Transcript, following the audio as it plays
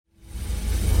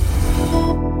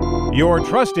Your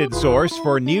trusted source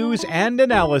for news and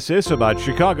analysis about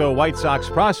Chicago White Sox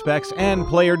prospects and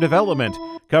player development,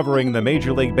 covering the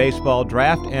Major League Baseball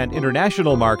draft and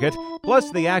international market,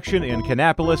 plus the action in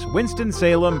Kannapolis,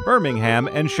 Winston-Salem, Birmingham,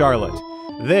 and Charlotte.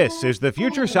 This is the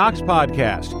FutureSox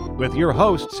podcast with your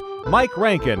hosts, Mike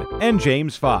Rankin and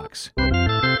James Fox.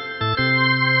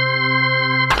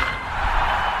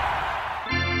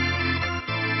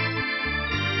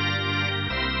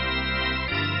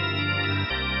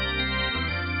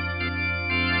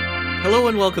 Hello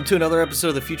and welcome to another episode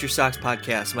of the FutureSox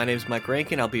podcast. My name is Mike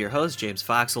Rankin. I'll be your host, James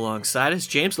Fox, alongside us.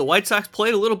 James, the White Sox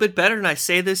played a little bit better, and I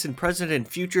say this in present and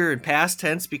future and past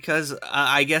tense because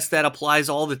I guess that applies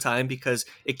all the time because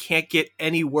it can't get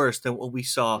any worse than what we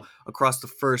saw across the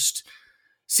first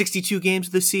 62 games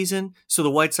of the season. So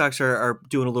the White Sox are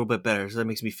doing a little bit better. So that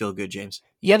makes me feel good, James.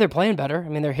 Yeah, they're playing better. I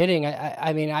mean, they're hitting.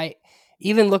 I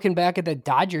even looking back at the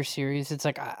Dodgers series, it's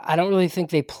like I don't really think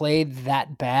they played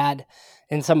that bad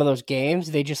in some of those games.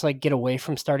 They just like get away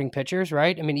from starting pitchers,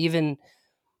 right? I mean, even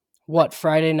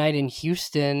Friday night in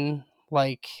Houston,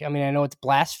 I know it's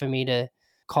blasphemy to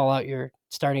call out your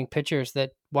starting pitchers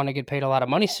that want to get paid a lot of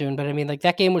money soon, but I mean, like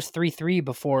that game was 3-3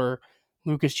 before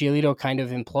Lucas Giolito kind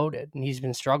of imploded, and he's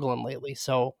been struggling lately.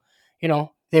 So,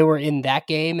 they were in that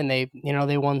game and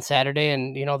they won Saturday,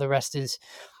 and, the rest is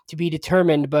to be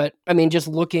determined. But I mean, just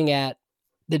looking at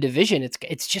the division,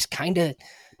 it's just kind of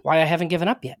why I haven't given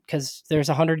up yet, because there's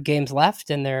 100 games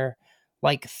left and they're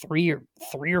like three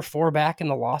or four back in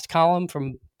the loss column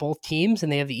from both teams,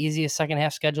 and they have the easiest second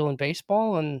half schedule in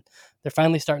baseball, and they're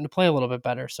finally starting to play a little bit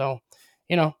better. So,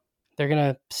 they're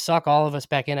going to suck all of us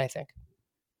back in, I think.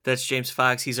 That's James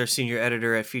Fox. He's our senior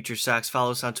editor at FutureSox.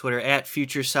 Follow us on Twitter at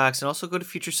FutureSox, and also go to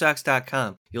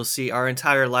FutureSox.com. You'll see our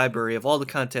entire library of all the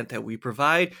content that we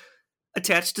provide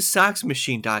attached to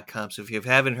SoxMachine.com. So if you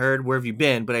haven't heard, where have you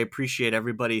been? But I appreciate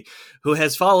everybody who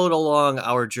has followed along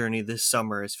our journey this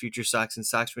summer, as FutureSox and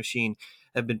Sox Machine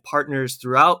have been partners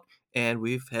throughout, and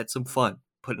we've had some fun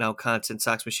putting out content.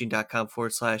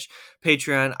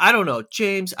 SoxMachine.com/Patreon. I don't know,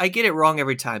 James, I get it wrong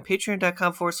every time.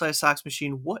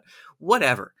 Patreon.com/SoxMachine.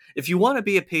 Whatever. If you want to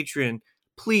be a patron,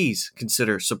 please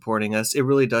consider supporting us. It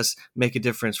really does make a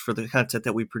difference for the content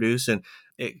that we produce, and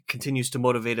it continues to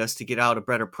motivate us to get out a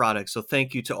better product. So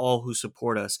thank you to all who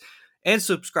support us and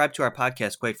subscribe to our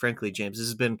podcast. Quite frankly, James, this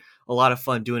has been a lot of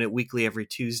fun doing it weekly every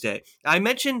Tuesday. I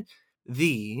mentioned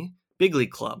the Big League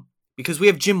Club because we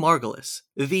have Jim Margalus,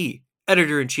 the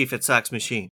editor-in-chief at Sox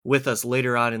Machine, with us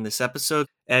later on in this episode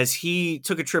as he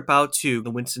took a trip out to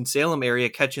the Winston-Salem area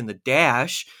catching the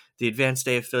Dash, the Advanced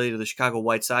Day affiliate of the Chicago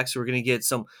White Sox. So we're going to get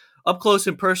some up-close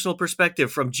and personal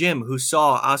perspective from Jim, who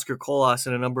saw Oscar Colas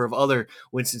and a number of other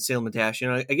Winston-Salem Dash.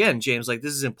 Again, James, this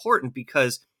is important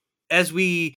because as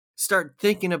we start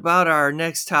thinking about our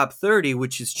next top 30,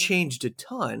 which has changed a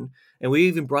ton, and we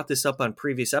even brought this up on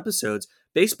previous episodes,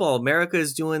 Baseball America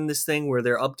is doing this thing where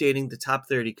they're updating the top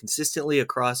 30 consistently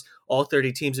across all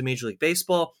 30 teams in Major League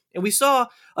Baseball. And we saw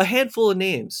a handful of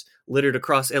names littered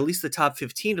across at least the top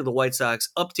 15 of the White Sox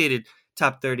updated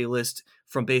top 30 list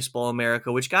from Baseball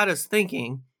America, which got us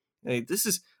thinking, this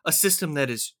is a system that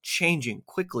is changing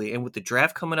quickly. And with the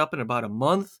draft coming up in about a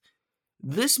month,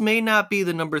 this may not be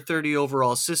the number 30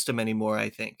 overall system anymore, I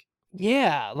think.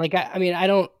 Yeah.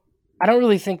 I don't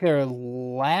really think they're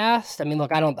last. I mean,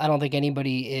 look, I don't think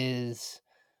anybody is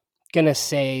going to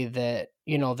say that,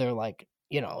 they're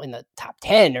in the top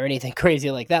 10 or anything crazy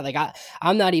like that.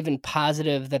 I'm not even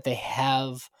positive that they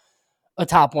have a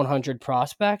top 100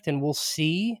 prospect, and we'll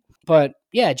see. But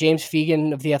yeah, James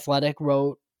Fegan of The Athletic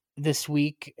wrote this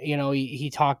week,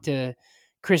 he talked to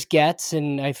Chris Getz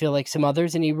and I feel like some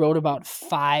others, and he wrote about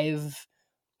 5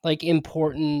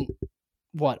 important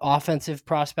offensive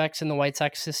prospects in the White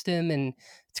Sox system, and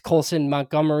it's Colson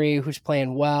Montgomery, who's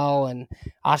playing well, and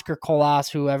Oscar Colas,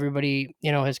 who everybody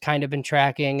has kind of been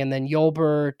tracking, and then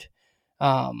Yolbert,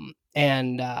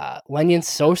 and Lenyn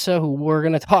Sosa, who we're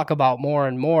going to talk about more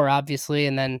and more, obviously,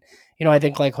 and then I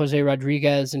think Jose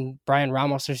Rodriguez and Brian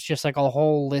Ramos. There's just a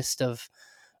whole list of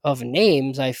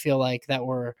names I feel like that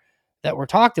were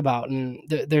talked about, and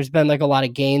there's been a lot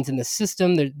of gains in the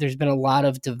system. There's been a lot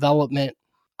of development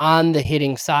on the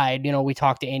hitting side. We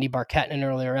talked to Andy Barquette in an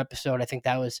earlier episode. I think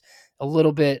that was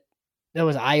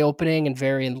eye-opening and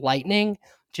very enlightening.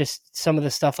 Just some of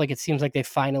the stuff, it seems like they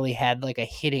finally had a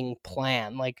hitting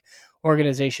plan,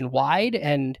 organization-wide.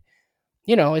 And,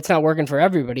 it's not working for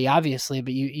everybody, obviously,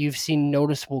 but you've seen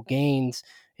noticeable gains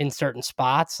in certain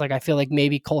spots. I feel like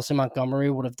maybe Colson Montgomery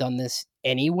would have done this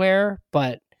anywhere,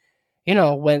 but,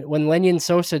 when Lenyn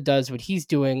Sosa does what he's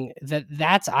doing,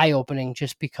 that's eye-opening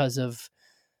just because of,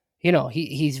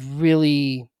 he's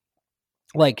really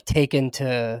like taken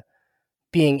to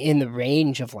being in the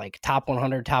range of like top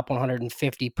 100, top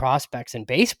 150 prospects in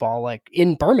baseball, like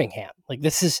in Birmingham. Like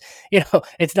this is,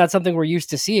 it's not something we're used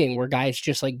to seeing where guys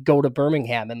just like go to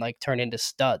Birmingham and like turn into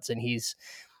studs. And he's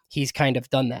kind of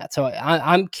done that. So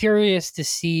I'm curious to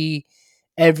see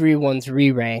everyone's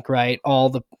re-rank, right? All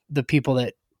the people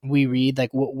that we read,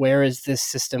 like where is this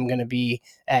system going to be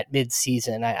at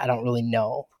mid-season? I don't really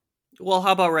know. Well,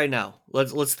 how about right now?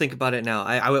 Let's think about it now.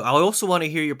 I also want to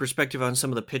hear your perspective on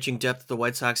some of the pitching depth the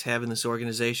White Sox have in this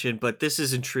organization, but this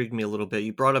has intrigued me a little bit.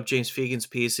 You brought up James Fegan's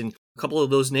piece, and a couple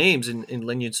of those names in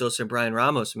Lenyn Sosa and Brian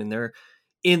Ramos. I mean, they're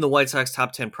in the White Sox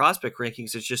top 10 prospect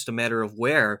rankings. It's just a matter of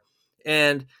where.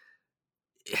 And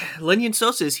Lenyn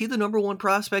Sosa, is he the number one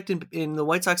prospect in the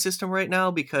White Sox system right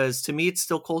now? Because to me, it's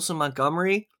still Colson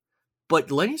Montgomery, but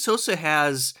Lenyn Sosa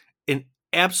has an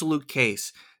absolute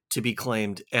case to be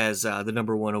claimed as the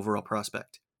number one overall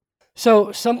prospect.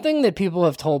 So something that people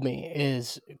have told me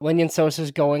is Lenyn Sosa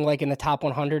is going like in the top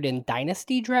 100 in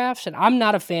dynasty drafts, and I'm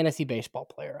not a fantasy baseball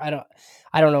player. I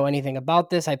don't know anything about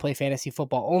this. I play fantasy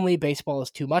football only. Baseball is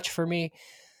too much for me.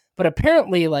 But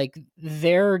apparently, like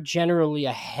they're generally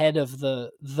ahead of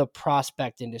the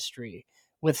prospect industry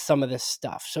with some of this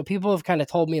stuff. So people have kind of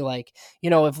told me like,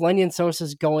 if Lenyn Sosa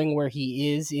is going where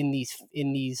he is in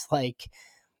these like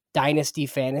dynasty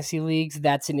fantasy leagues,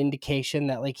 that's an indication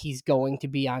that like he's going to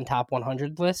be on top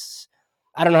 100 lists.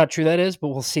 I don't know how true that is, but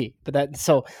we'll see. But that's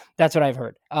what I've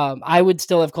heard. I would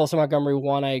still have Colson Montgomery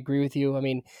one. I agree with you. I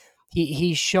mean,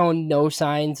 he's shown no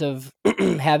signs of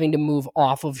having to move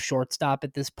off of shortstop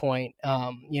at this point.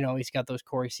 He's got those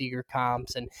Corey Seager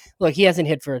comps, and look, he hasn't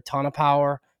hit for a ton of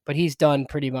power, but he's done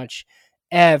pretty much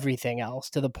everything else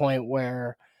to the point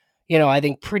where, I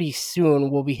think pretty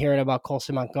soon we'll be hearing about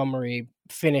Colson Montgomery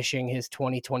finishing his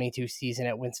 2022 season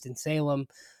at Winston-Salem,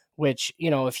 which,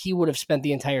 if he would have spent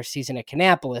the entire season at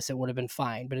Kannapolis, it would have been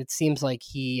fine. But it seems like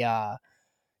he's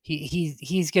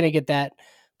going to get that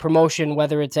promotion,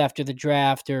 whether it's after the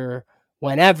draft or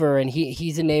whenever. And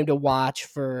he's a name to watch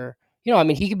for,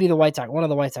 he could be one of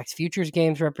the White Sox Futures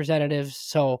Games representatives.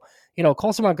 So,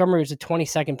 Colson Montgomery was a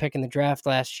 22nd pick in the draft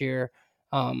last year.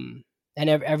 And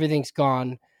everything's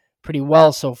gone pretty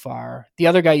well so far. The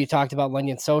other guy you talked about,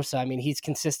 Lenyn Sosa, I mean, he's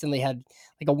consistently had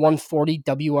like a 140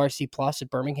 WRC plus at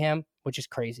Birmingham, which is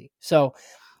crazy. So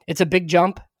it's a big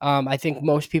jump. I think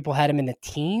most people had him in the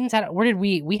teens. Where did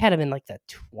we had him in like the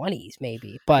 20s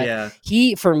maybe, but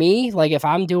yeah. For me, like if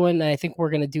I'm doing, I think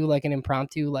we're going to do like an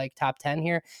impromptu, like top 10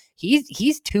 here.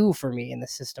 He's 2 for me in the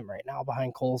system right now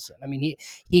behind Colson. I mean,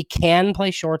 he can play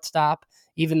shortstop,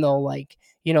 even though like,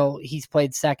 he's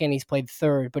played second, he's played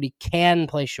third, but he can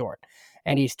play short.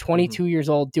 And he's 22 years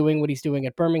old doing what he's doing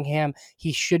at Birmingham.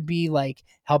 He should be like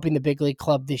helping the big league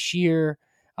club this year.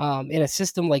 In a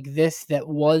system like this that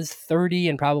was 30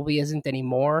 and probably isn't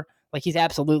anymore, like he's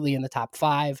absolutely in the top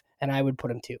 5, and I would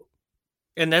put him 2.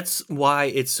 And that's why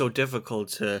it's so difficult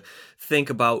to think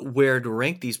about where to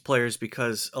rank these players,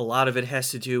 because a lot of it has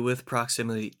to do with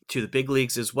proximity to the big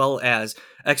leagues as well as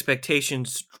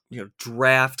expectations,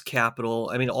 draft capital.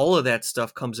 I mean, all of that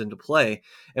stuff comes into play.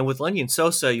 And with Lenyn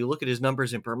Sosa, you look at his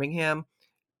numbers in Birmingham,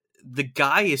 the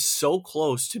guy is so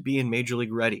close to being major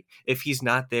league ready if he's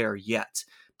not there yet.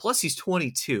 Plus, he's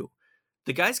 22.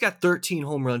 The guy's got 13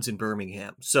 home runs in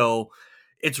Birmingham. So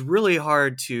it's really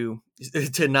hard to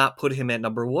not put him at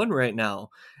number 1 right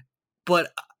now.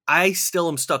 But I still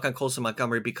am stuck on Colson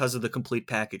Montgomery because of the complete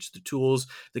package, the tools,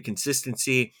 the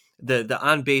consistency, the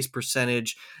on-base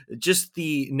percentage, just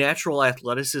the natural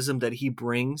athleticism that he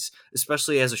brings,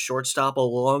 especially as a shortstop, a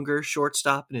longer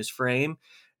shortstop in his frame.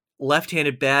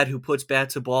 Left-handed bat who puts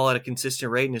bat to ball at a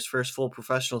consistent rate in his first full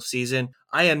professional season.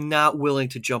 I am not willing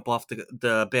to jump off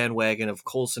the bandwagon of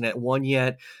Colson at 1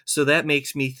 yet, so that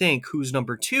makes me think who's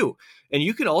number 2. And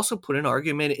you can also put an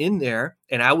argument in there,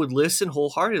 and I would listen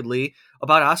wholeheartedly,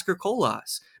 about Oscar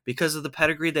Colas because of the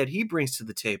pedigree that he brings to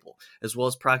the table, as well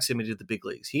as proximity to the big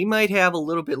leagues. He might have a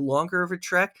little bit longer of a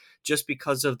trek just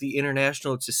because of the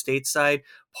international to stateside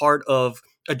part of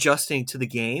adjusting to the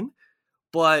game,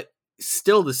 but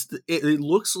still, it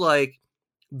looks like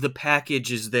the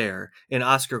package is there in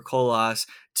Oscar Colas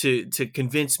to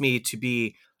convince me to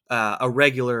be a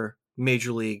regular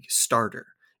major league starter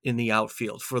in the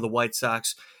outfield for the White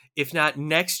Sox, if not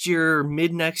next year,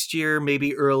 mid next year,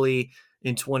 maybe early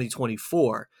in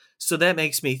 2024. So that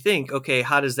makes me think, okay,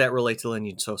 how does that relate to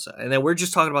Lenyn Sosa? And then we're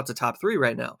just talking about the top 3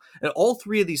 right now. And all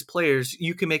 3 of these players,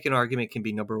 you can make an argument can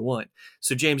be number 1.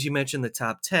 So James, you mentioned the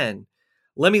top 10.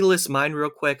 Let me list mine real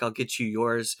quick. I'll get you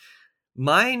yours.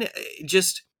 Mine,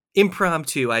 just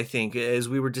impromptu, I think, as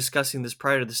we were discussing this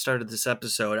prior to the start of this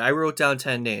episode. I wrote down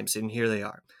 10 names, and here they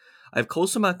are. I have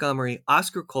Colson Montgomery,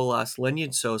 Oscar Colas,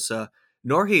 Lenyon Sosa,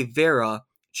 Jorge Vera,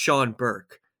 Sean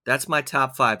Burke. That's my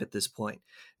top 5 at this point.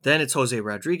 Then it's Jose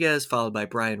Rodriguez, followed by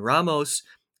Brian Ramos,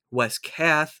 Wes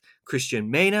Kath,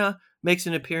 Christian Mena makes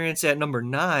an appearance at number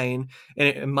 9.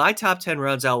 And my top 10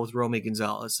 rounds out with Romy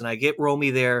Gonzalez. And I get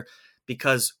Romy there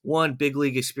because, 1, big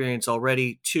league experience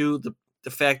already. 2, the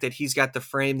fact that he's got the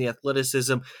frame, the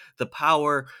athleticism, the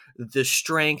power, the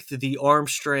strength, the arm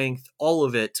strength, all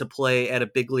of it to play at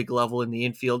a big league level in the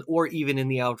infield or even in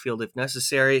the outfield if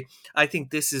necessary. I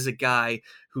think this is a guy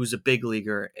who's a big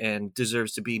leaguer and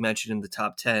deserves to be mentioned in the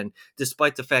top 10,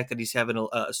 despite the fact that he's having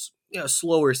a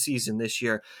slower season this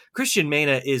year. Christian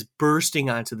Mena is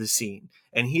bursting onto the scene,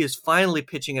 and he is finally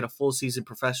pitching at a full season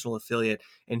professional affiliate,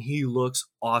 and he looks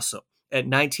awesome. At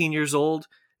 19 years old,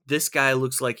 this guy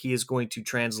looks like he is going to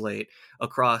translate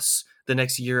across the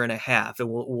next year and a half, and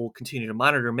we'll continue to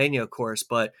monitor Mena, of course,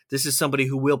 but this is somebody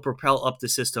who will propel up the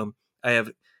system. I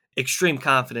have extreme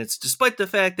confidence, despite the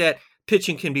fact that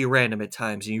pitching can be random at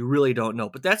times, and you really don't know.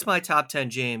 But that's my top 10,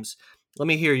 James. Let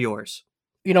me hear yours.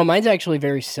 Mine's actually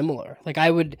very similar.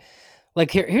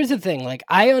 Here's the thing.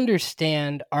 I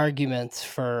understand arguments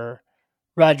for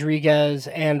Rodriguez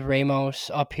and Ramos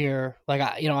up here.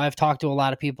 I've talked to a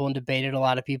lot of people and debated a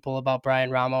lot of people about Brian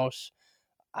Ramos.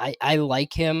 I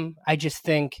like him. I just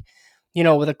think,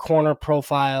 with a corner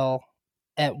profile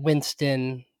at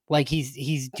Winston,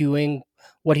 he's doing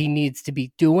what he needs to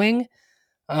be doing.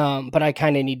 But I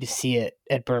kind of need to see it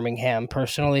at Birmingham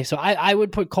personally. So I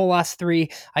would put Colas 3.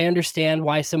 I understand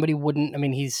why somebody wouldn't. I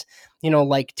mean, he's,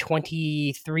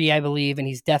 23, I believe, and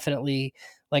he's definitely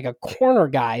a corner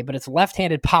guy, but it's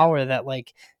left-handed power that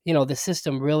the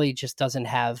system really just doesn't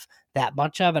have that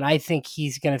much of. And I think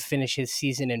he's going to finish his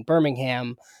season in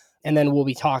Birmingham, and then we'll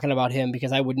be talking about him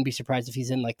because I wouldn't be surprised if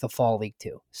he's in the fall league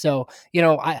too. So,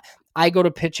 I go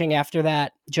to pitching after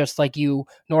that, just like you.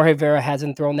 Jorge Vera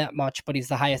hasn't thrown that much, but he's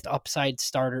the highest upside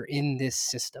starter in this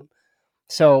system.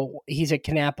 So he's at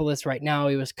Kannapolis right now.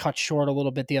 He was cut short a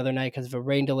little bit the other night because of a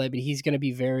rain delay, but he's going to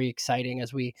be very exciting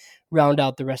as we round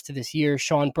out the rest of this year.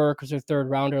 Sean Burke was their 3rd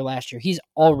rounder last year. He's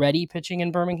already pitching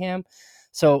in Birmingham.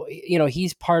 So,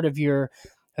 he's part of your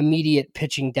immediate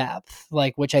pitching depth,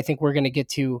 which I think we're going to get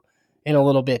to in a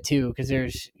little bit too, because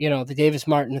there's, the Davis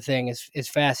Martin thing is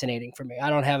fascinating for me.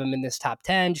 I don't have him in this top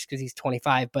 10 just because he's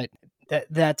 25, but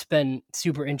that's been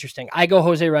super interesting. I go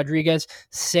Jose Rodriguez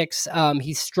 6.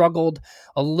 He's struggled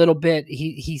a little bit.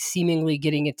 He's seemingly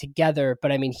getting it together,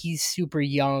 but I mean, he's super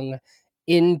young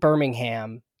in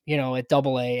Birmingham, at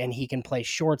AA, and he can play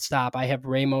shortstop. I have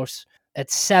Ramos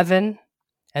at 7.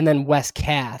 And then Wes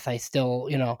Kath,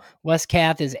 Wes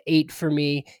Kath is 8 for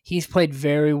me. He's played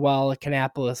very well at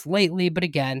Kannapolis lately, but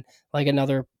again,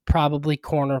 another probably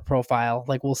corner profile.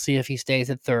 We'll see if he stays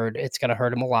at 3rd. It's going to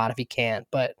hurt him a lot if he can't,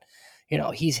 but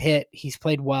he's hit, he's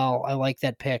played well. I like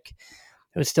that pick.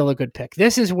 It was still a good pick.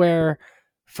 This is where,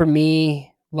 for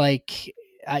me,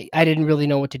 I didn't really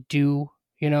know what to do.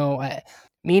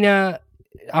 Mena,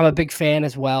 I'm a big fan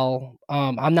as well.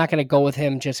 I'm not going to go with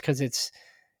him just because it's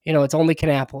only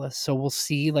Kannapolis, so we'll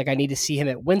see. I need to see him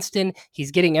at Winston. He's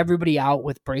getting everybody out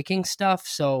with breaking stuff.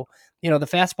 So, the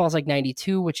fastball's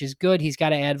 92, which is good. He's got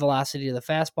to add velocity to the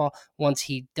fastball. Once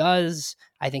he does,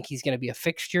 I think he's going to be a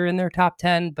fixture in their top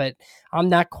 10, but I'm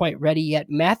not quite ready yet.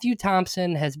 Matthew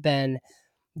Thompson has been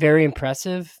very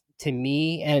impressive to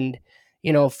me. And,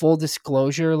 full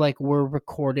disclosure, we're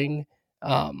recording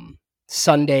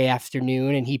Sunday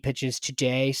afternoon and he pitches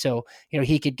today. So,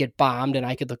 he could get bombed and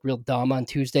I could look real dumb on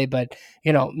Tuesday. But,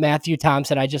 Matthew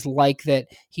Thompson, I just like that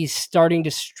he's starting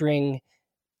to string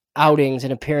outings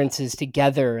and appearances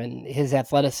together and his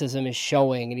athleticism is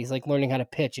showing and he's learning how to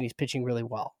pitch and he's pitching really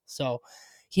well. So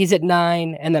he's at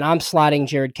 9. And then I'm slotting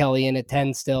Jared Kelly in at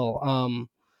 10 still.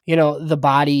 The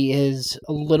body is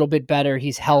a little bit better.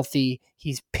 He's healthy.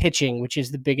 He's pitching, which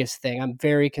is the biggest thing. I'm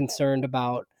very concerned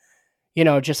about,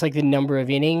 just the number of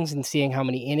innings and seeing how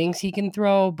many innings he can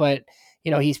throw. But,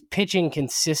 he's pitching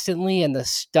consistently and the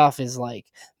stuff is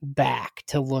back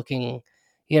to looking,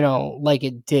 like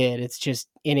it did. It's just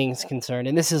innings concerned.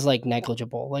 And this is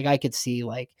negligible. I could see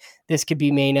this could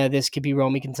be Mena, this could be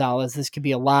Romy Gonzalez, this could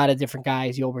be a lot of different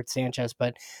guys, Yolbert Sanchez.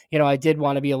 But, I did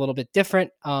want to be a little bit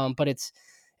different. But it's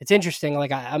interesting.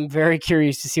 I'm very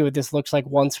curious to see what this looks like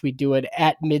once we do it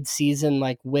at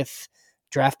midseason, with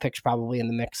draft picks probably in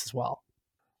the mix as well.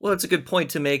 Well, it's a good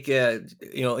point to make,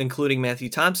 including Matthew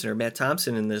Thompson or Matt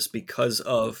Thompson in this because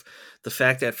of the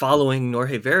fact that following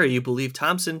Jorge Vera, you believe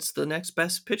Thompson's the next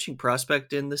best pitching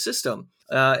prospect in the system.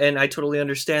 And I totally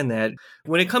understand that.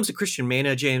 When it comes to Christian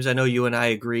Mena, James, I know you and I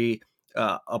agree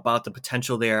about the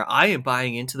potential there. I am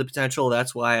buying into the potential.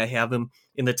 That's why I have him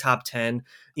in the top 10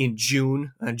 in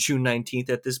June, on June 19th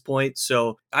at this point.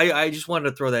 So I just wanted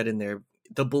to throw that in there.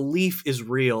 The belief is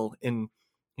real in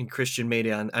Christian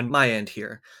Mede on my end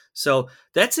here. So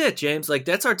that's it, James. Like,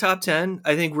 that's our top 10.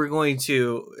 I think we're going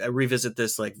to revisit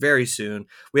this like very soon.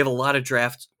 We have a lot of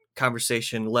draft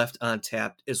conversation left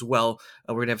untapped as well.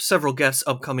 We're going to have several guests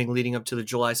upcoming leading up to the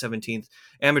July 17th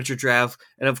amateur draft.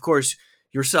 And of course,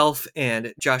 yourself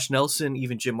and Josh Nelson,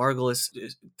 even Jim Margalus,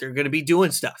 they're going to be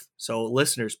doing stuff. So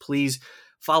listeners, please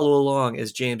follow along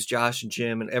as James, Josh, and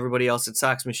Jim and everybody else at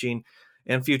Sox Machine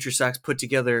and FutureSox put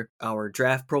together our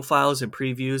draft profiles and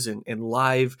previews and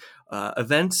live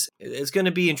events. It's going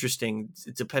to be interesting,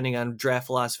 depending on draft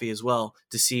philosophy as well,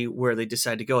 to see where they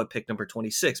decide to go at pick number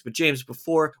 26. But James,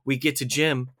 before we get to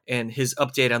Jim and his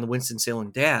update on the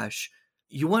Winston-Salem Dash,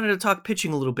 you wanted to talk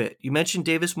pitching a little bit. You mentioned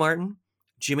Davis Martin.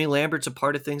 Jimmy Lambert's a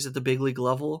part of things at the big league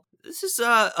level. This is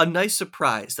a nice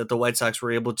surprise that the White Sox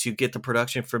were able to get the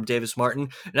production from Davis Martin.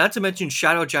 Not to mention,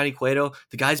 shout out Johnny Cueto.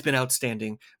 The guy's been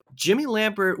outstanding. Jimmy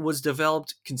Lambert was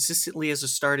developed consistently as a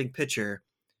starting pitcher,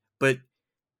 but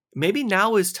maybe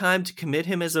now is time to commit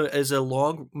him as a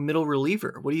long middle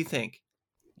reliever. What do you think?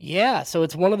 Yeah, so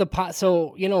it's one of the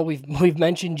so we've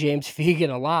mentioned James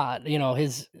Fegan a lot.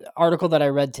 His article that I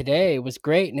read today was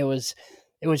great, and it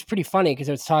was pretty funny because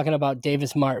it was talking about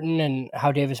Davis Martin and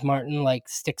how Davis Martin like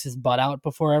sticks his butt out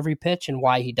before every pitch and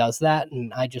why he does that.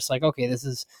 And I just like, okay, this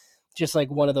is just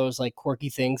like one of those like quirky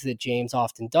things that James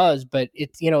often does, but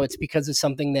it's because of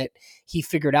something that he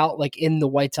figured out like in the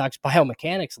White Sox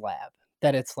biomechanics lab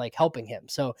that it's like helping him.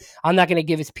 So I'm not going to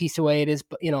give his piece away. It is,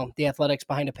 the Athletics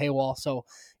behind a paywall. So,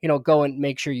 go and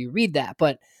make sure you read that.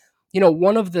 But,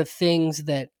 one of the things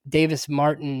that Davis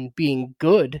Martin being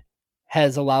good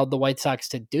has allowed the White Sox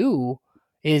to do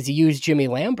is use Jimmy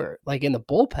Lambert like in the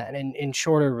bullpen and in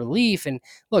shorter relief. And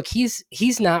look, he's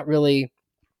not really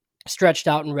stretched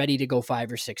out and ready to go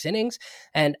 5 or 6 innings.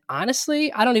 And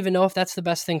honestly, I don't even know if that's the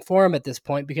best thing for him at this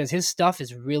point because his stuff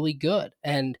is really good.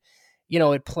 And,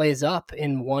 it plays up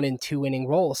in 1 and 2 inning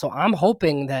roles. So I'm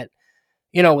hoping that,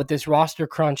 with this roster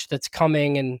crunch that's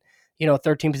coming and,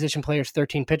 13 position players,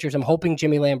 13 pitchers, I'm hoping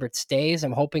Jimmy Lambert stays.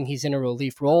 I'm hoping he's in a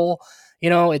relief role.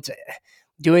 It's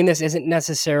doing this isn't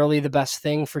necessarily the best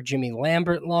thing for Jimmy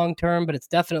Lambert long-term, but it's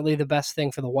definitely the best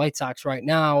thing for the White Sox right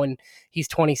now. And he's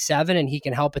 27 and he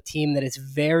can help a team that is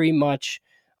very much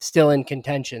still in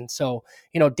contention. So,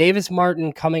 Davis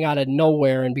Martin coming out of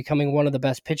nowhere and becoming one of the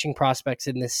best pitching prospects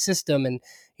in this system and,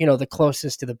 the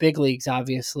closest to the big leagues,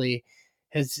 obviously,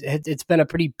 it's been a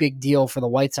pretty big deal for the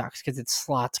White Sox because it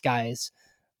slots guys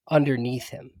underneath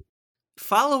him.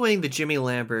 Following the Jimmy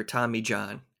Lambert, Tommy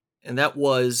John, and that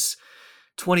was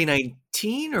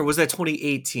 2019 or was that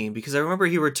 2018? Because I remember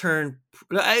he returned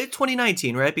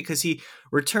 2019, right? Because he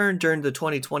returned during the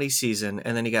 2020 season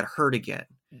and then he got hurt again.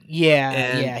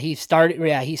 Yeah. He started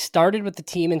with the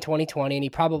team in 2020 and he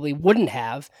probably wouldn't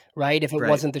have, right? If it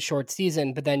wasn't the short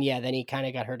season, but then he kind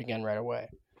of got hurt again right away.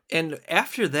 And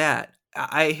after that,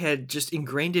 I had just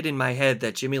ingrained it in my head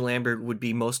that Jimmy Lambert would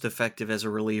be most effective as a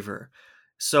reliever.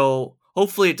 So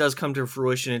hopefully it does come to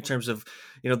fruition in terms of,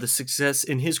 the success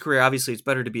in his career. Obviously it's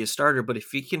better to be a starter, but if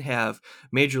he can have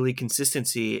major league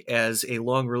consistency as a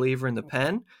long reliever in the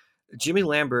pen, Jimmy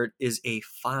Lambert is a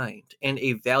find and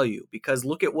a value because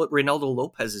look at what Reynaldo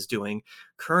Lopez is doing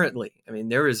currently. I mean,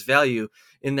 there is value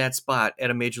in that spot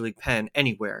at a major league pen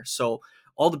anywhere. So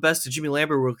all the best to Jimmy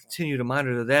Lambert. We'll continue to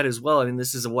monitor that as well. I mean,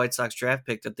 this is a White Sox draft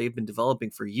pick that they've been developing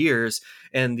for years.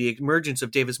 And the emergence of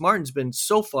Davis Martin's been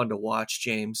so fun to watch,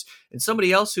 James. And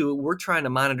somebody else who we're trying to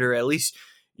monitor, at least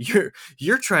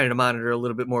you're trying to monitor a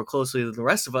little bit more closely than the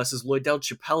rest of us, is Lloydell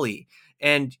Chappelli.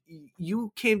 And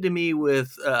you came to me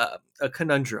with a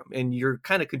conundrum, and you're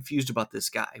kind of confused about this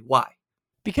guy. Why?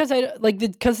 Because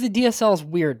because the DSL is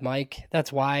weird, Mike.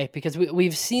 That's why. Because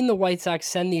we've seen the White Sox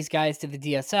send these guys to the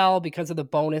DSL because of the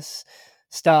bonus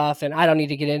stuff, and I don't need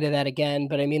to get into that again.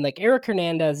 But I mean, like Eric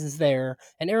Hernandez is there,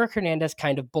 and Eric Hernandez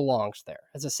kind of belongs there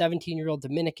as a 17-year-old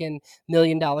Dominican $1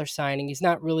 million signing. He's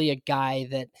not really a guy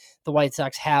that the White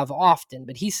Sox have often,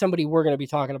 but he's somebody we're going to be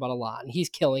talking about a lot, and he's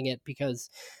killing it because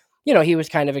he was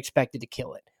kind of expected to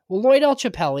kill it. Well, Lloydell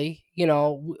Chappelli,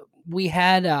 we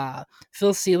had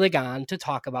Phil Selig on to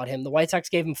talk about him. The White Sox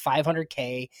gave him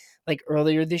 $500K like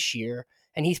earlier this year,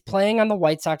 and he's playing on the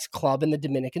White Sox club in the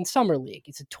Dominican Summer League.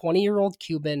 He's a 20-year-old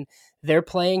Cuban. They're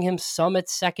playing him some at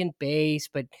second base,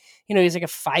 but he's like a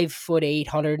 5'8",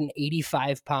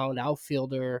 185-pound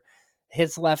outfielder.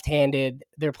 Hits left-handed.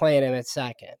 They're playing him at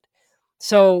second.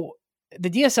 So the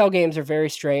DSL games are very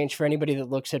strange for anybody that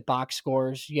looks at box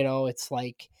scores. It's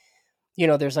like,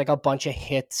 there's like a bunch of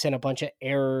hits and a bunch of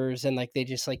errors and like they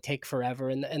just like take forever.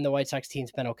 And the White Sox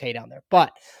team's been okay down there.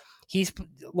 But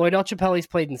Lloyd Elchapelli's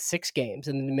played in 6 games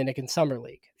in the Dominican Summer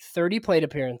League, 30 plate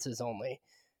appearances only.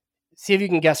 See if you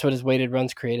can guess what his weighted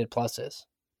runs created plus is.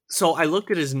 So I looked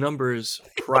at his numbers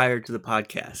prior to the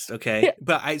podcast, okay? Yeah.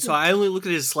 But I only looked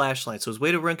at his slash line. So his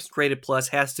weighted runs created plus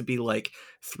has to be like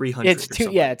 300. It's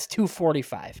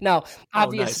 245. Now,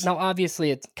 nice.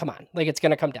 Obviously, it's come on, like it's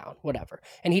going to come down, whatever.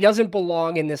 And he doesn't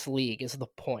belong in this league, is the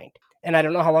point. And I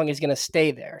don't know how long he's going to stay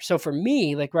there. So for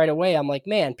me, like right away, I'm like,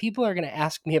 man, people are going to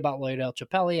ask me about Lloyd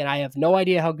Elchapelli, and I have no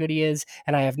idea how good he is,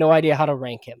 and I have no idea how to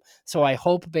rank him. So I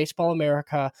hope Baseball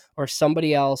America or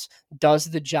somebody else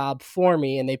does the job for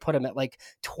me, and they put him at like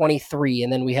 23,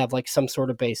 and then we have like some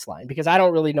sort of baseline, because I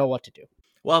don't really know what to do.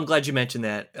 Well, I'm glad you mentioned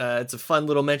that. It's a fun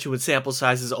little mention with sample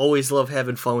sizes. Always love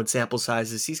having fun with sample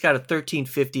sizes. He's got a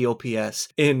 1350 OPS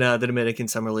in the Dominican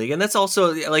Summer League. And that's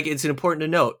also, like, it's important to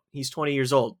note, he's 20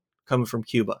 years old. Coming from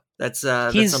Cuba. That's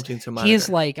something to monitor. He's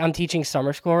like, I'm teaching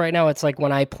summer school right now. It's like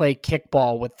when I play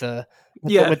kickball with the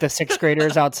 6th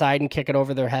graders outside and kick it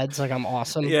over their heads. Like I'm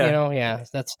awesome. Yeah.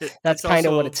 That's kind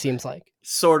of what it seems like.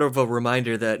 Sort of a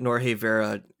reminder that Jorge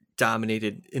Vera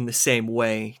dominated in the same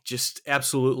way, just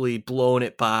absolutely blown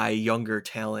it by younger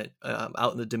talent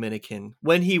out in the Dominican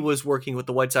when he was working with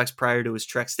the White Sox prior to his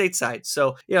trek stateside.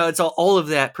 So, it's all of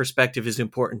that perspective is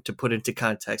important to put into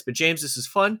context. But James, this is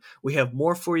fun. We have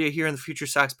more for you here on the Future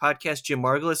Sox podcast. Jim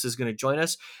Margalus is going to join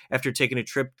us after taking a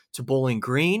trip to Bowling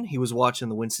Green. He was watching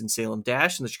the Winston-Salem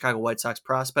Dash and the Chicago White Sox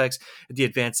prospects at the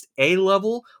advanced A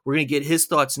level. We're going to get his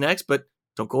thoughts next, but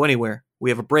don't go anywhere.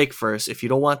 We have a break first. If you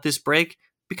don't want this break,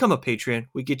 become a Patreon.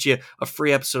 We get you a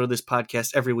free episode of this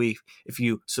podcast every week if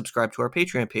you subscribe to our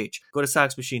Patreon page. Go to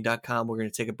SoxMachine.com. We're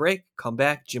going to take a break. Come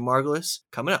back. Jim Margalus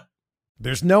coming up.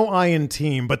 There's no I in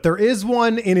team, but there is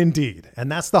one in Indeed,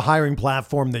 and that's the hiring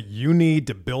platform that you need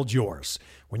to build yours.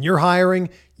 When you're hiring,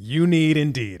 you need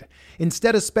Indeed.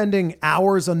 Instead of spending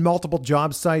hours on multiple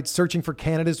job sites searching for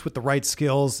candidates with the right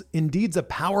skills, Indeed's a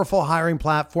powerful hiring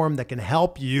platform that can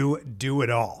help you do it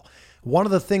all. One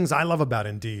of the things I love about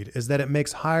Indeed is that it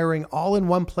makes hiring all in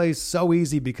one place so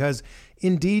easy because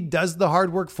Indeed does the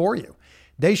hard work for you.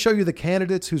 They show you the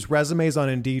candidates whose resumes on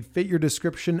Indeed fit your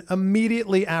description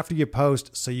immediately after you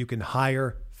post so you can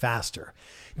hire faster.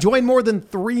 Join more than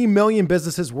 3 million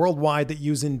businesses worldwide that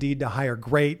use Indeed to hire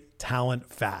great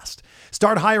talent fast.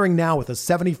 Start hiring now with a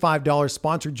 $75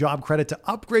 sponsored job credit to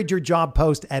upgrade your job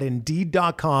post at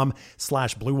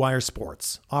Indeed.com/Blue Wire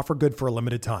Sports. Offer good for a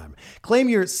limited time. Claim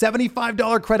your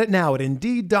 $75 credit now at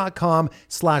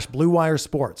Indeed.com/Blue Wire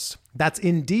Sports. That's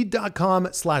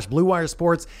Indeed.com/Blue Wire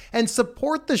Sports, and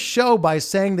support the show by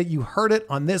saying that you heard it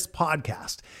on this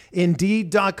podcast.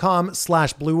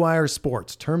 Indeed.com/Blue Wire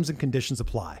Sports. Terms and conditions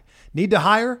apply. Need to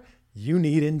hire? You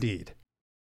need Indeed.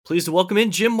 Pleased to welcome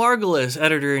in Jim Margalus,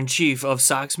 editor-in-chief of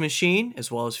Sox Machine, as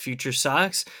well as Future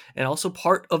Sox, and also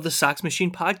part of the Sox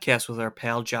Machine podcast with our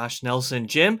pal Josh Nelson.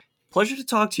 Jim, pleasure to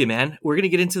talk to you, man. We're going to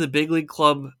get into the big league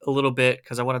club a little bit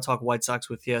because I want to talk White Sox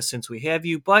with you since we have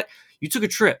you, but you took a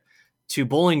trip to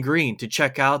Bowling Green to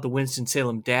check out the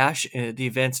Winston-Salem Dash, the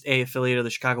Advanced A affiliate of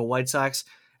the Chicago White Sox,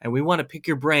 and we want to pick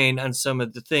your brain on some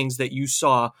of the things that you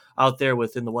saw out there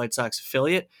within the White Sox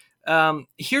affiliate.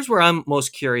 Here's where I'm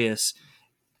most curious.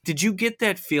 Did you get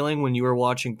that feeling when you were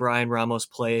watching Brian Ramos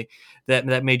play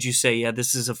that made you say, yeah,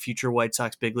 this is a future White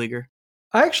Sox big leaguer?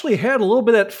 I actually had a little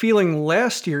bit of that feeling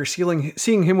last year,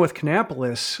 seeing him with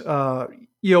Kannapolis,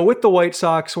 with the White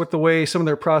Sox, with the way some of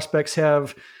their prospects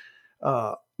have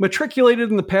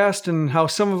matriculated in the past and how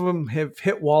some of them have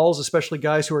hit walls, especially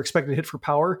guys who are expected to hit for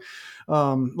power.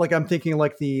 Like I'm thinking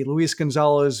like the Luis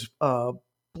Gonzalez,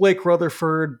 Blake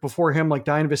Rutherford, before him, like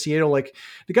Diane Viciedo, like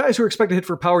the guys who were expected to hit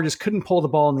for power just couldn't pull the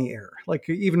ball in the air. Like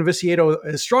even Viciedo,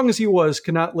 as strong as he was,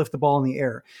 could not lift the ball in the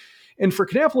air. And for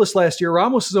Kannapolis last year,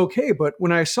 Ramos is okay. But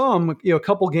when I saw him, a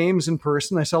couple games in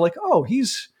person, I saw like, oh,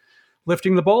 he's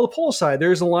lifting the ball to the pole side.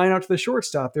 There's a line out to the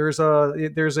shortstop. There's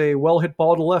a well hit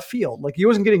ball to left field. Like he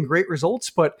wasn't getting great results,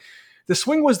 but the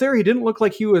swing was there. He didn't look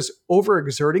like he was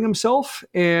overexerting himself.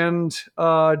 And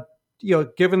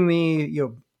given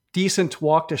the decent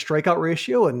walk to strikeout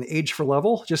ratio and age for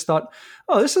level, just thought,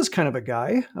 oh, this is kind of a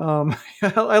guy.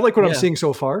 I like what I'm seeing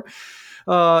so far.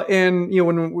 And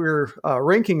when we're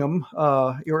ranking them,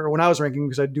 or when I was ranking,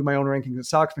 because I do my own rankings at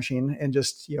Sox Machine, and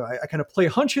just I kind of play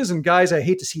hunches and guys I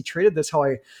hate to see traded. That's how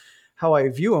I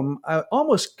view them. I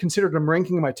almost considered them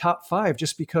ranking in my top 5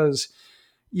 just because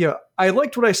I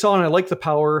liked what I saw and I liked the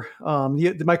power.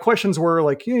 My questions were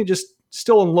like, just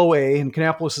still in low A, and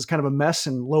Kannapolis is kind of a mess,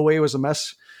 and low A was a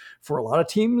mess for a lot of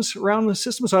teams around the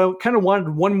system. So I kind of wanted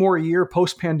one more year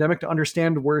post-pandemic to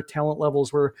understand where talent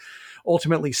levels were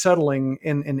ultimately settling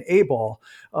in A-ball.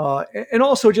 And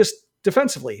also just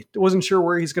defensively, wasn't sure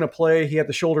where he's going to play. He had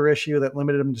the shoulder issue that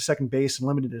limited him to second base and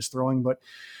limited his throwing. But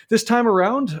this time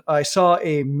around, I saw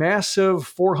a massive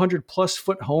 400-plus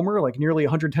foot homer, like nearly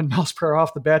 110 miles per hour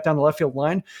off the bat down the left field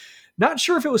line. Not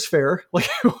sure if it was fair. Like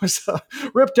it was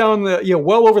ripped down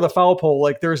well over the foul pole.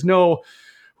 Like there's no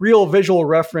real visual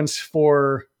reference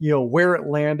for, where it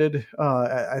landed.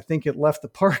 I think it left the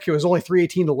park. It was only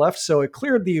 318 to left, so it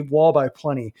cleared the wall by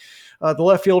plenty. The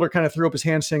left fielder kind of threw up his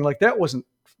hand saying like, that wasn't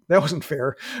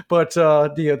fair, but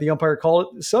the umpire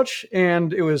called it such,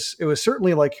 and it was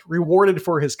certainly like rewarded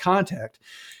for his contact.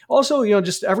 Also,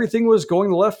 just everything was going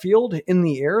to left field in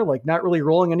the air, like not really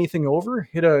rolling anything over.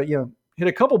 Hit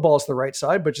a couple balls to the right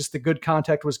side, but just the good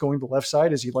contact was going to the left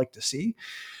side, as you'd like to see.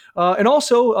 And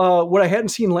also, what I hadn't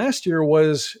seen last year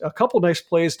was a couple nice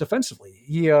plays defensively.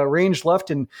 He ranged left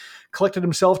and collected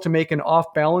himself to make an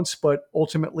off balance, but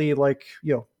ultimately,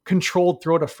 controlled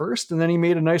throw to first. And then he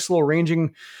made a nice little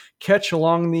ranging catch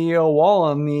along the wall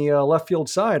on the left field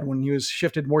side when he was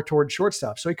shifted more toward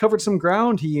shortstop. So he covered some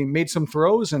ground. He made some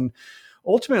throws, and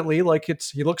ultimately,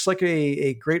 he looks like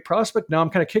a great prospect. Now I'm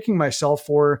kind of kicking myself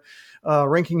for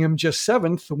ranking him just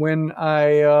 7th when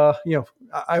I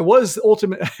was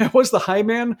the high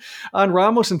man on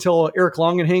Ramos until Eric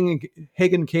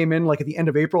Longenhagen came in like at the end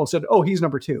of April and said, "Oh, he's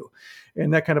number 2,"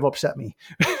 and that kind of upset me.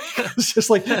 It's just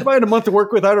like if I had a month to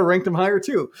work with, I'd have ranked him higher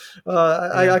too.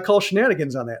 I call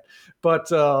shenanigans on that,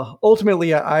 but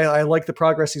ultimately, I like the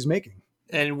progress he's making.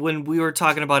 And when we were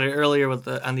talking about it earlier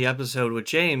on the episode with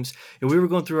James, and we were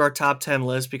going through our top 10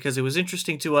 list because it was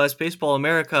interesting to us. Baseball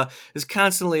America is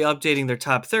constantly updating their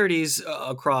top 30s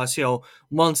across,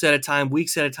 months at a time,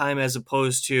 weeks at a time, as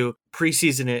opposed to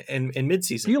preseason and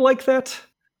midseason. Do you like that?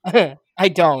 I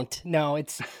don't. No,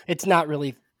 it's not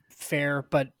really fair,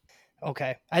 but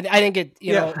okay. I think it,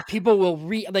 people will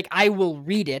read, like I will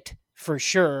read it for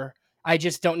sure. I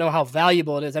just don't know how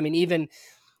valuable it is. I mean, even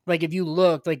like if you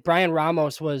look, like Brian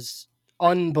Ramos was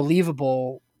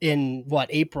unbelievable in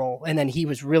April, and then he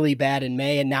was really bad in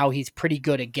May, and now he's pretty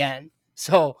good again.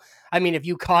 So, I mean, if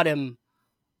you caught him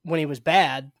when he was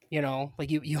bad, you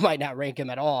might not rank him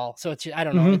at all. So it's, I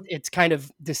don't know, it's kind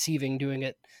of deceiving doing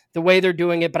it the way they're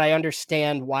doing it, but I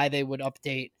understand why they would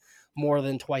update more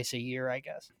than twice a year, I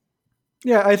guess.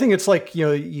 Yeah, I think it's like,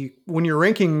 when you're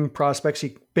ranking prospects,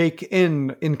 you bake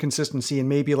in inconsistency, and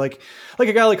maybe like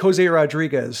a guy like Jose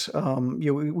Rodriguez.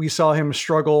 We saw him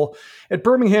struggle at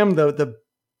Birmingham, the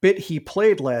bit he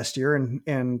played last year.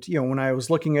 And when I was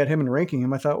looking at him and ranking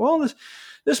him, I thought, well,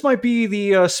 this might be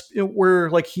the where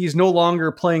like he's no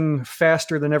longer playing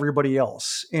faster than everybody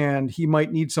else, and he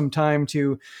might need some time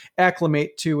to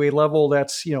acclimate to a level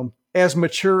that's, as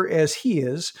mature as he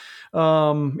is.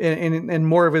 And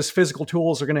more of his physical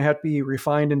tools are going to have to be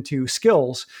refined into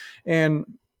skills, and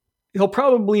he'll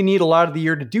probably need a lot of the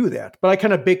year to do that. But I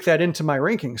kind of bake that into my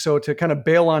ranking. So to kind of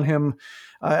bail on him,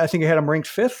 I think I had him ranked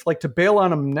 5th. Like to bail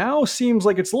on him now seems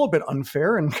like it's a little bit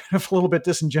unfair and kind of a little bit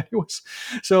disingenuous.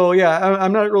 So yeah,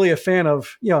 I'm not really a fan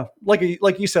of, like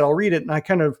you said, I'll read it and I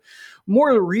kind of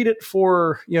more read it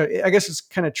for, I guess it's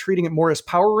kind of treating it more as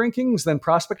power rankings than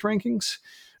prospect rankings.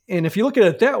 And if you look at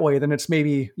it that way, then it's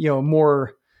maybe,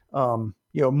 more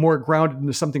grounded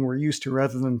into something we're used to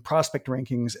rather than prospect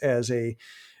rankings as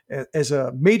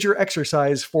a major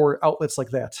exercise for outlets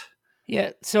like that.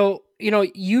 Yeah. So,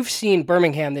 you've seen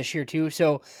Birmingham this year too.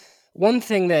 So one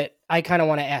thing that I kind of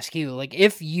want to ask you, like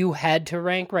if you had to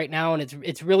rank right now, and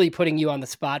it's really putting you on the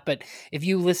spot, but if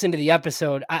you listen to the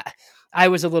episode, I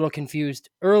was a little confused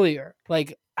earlier.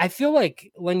 Like, I feel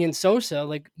like Lenyon Sosa,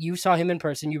 like you saw him in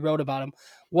person, you wrote about him,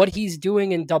 what he's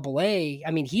doing in AA.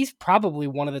 I mean, he's probably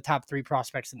one of the top 3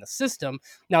 prospects in the system.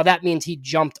 Now that means he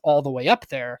jumped all the way up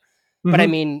there, but I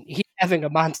mean, he's having a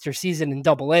monster season in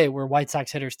AA where White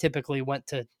Sox hitters typically went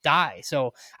to die.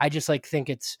 So I just think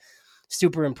it's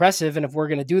super impressive. And if we're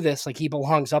going to do this, he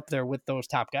belongs up there with those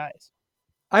top guys.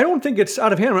 I don't think it's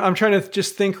out of hand. I'm trying to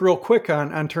just think real quick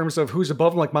on terms of who's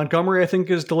above him. Like Montgomery, I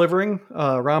think, is delivering.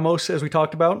 Ramos, as we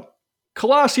talked about.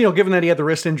 Kalas, given that he had the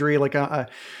wrist injury,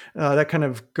 that kind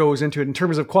of goes into it. In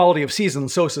terms of quality of season,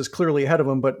 Sosa's clearly ahead of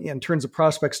him. But in terms of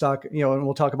prospect stock, and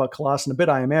we'll talk about Kalas in a bit,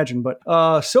 I imagine.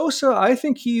 But Sosa, I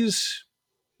think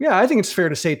I think it's fair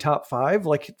to say top 5.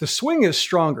 Like the swing is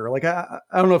stronger. Like I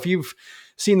don't know if you've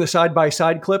seen the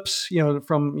side-by-side clips,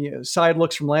 from side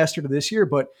looks from last year to this year,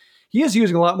 but he is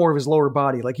using a lot more of his lower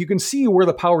body. Like you can see where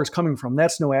the power is coming from.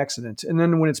 That's no accident. And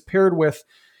then when it's paired with,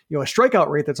 a strikeout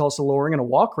rate that's also lowering and a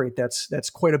walk rate that's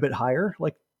quite a bit higher,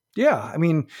 like Yeah, I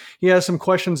mean, he has some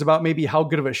questions about maybe how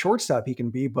good of a shortstop he can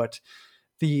be, but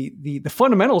the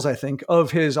fundamentals, I think,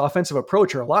 of his offensive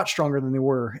approach are a lot stronger than they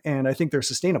were, and I think they're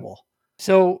sustainable.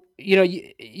 So,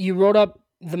 you wrote up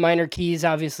the minor keys,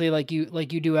 obviously, like you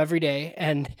do every day.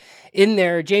 And in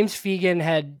there, James Fegan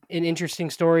had an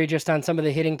interesting story just on some of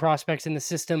the hitting prospects in the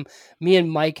system. Me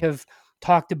and Mike have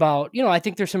talked about, I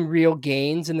think there's some real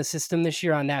gains in the system this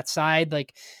year on that side.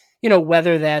 Like,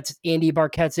 whether that's Andy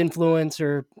Barquette's influence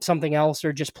or something else,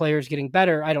 or just players getting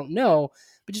better, I don't know.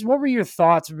 But just what were your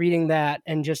thoughts reading that?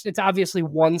 And just, it's obviously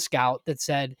one scout that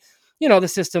said, the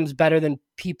system's better than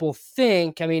people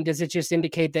think. I mean, does it just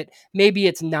indicate that maybe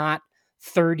it's not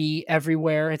 30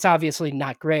 everywhere? It's obviously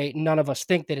not great. None of us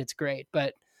think that it's great,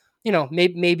 but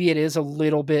maybe it is a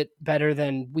little bit better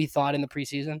than we thought in the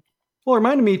preseason. Well, it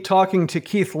reminded me talking to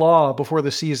Keith Law before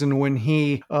the season when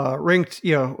he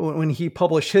when he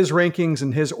published his rankings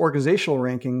and his organizational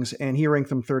rankings, and he ranked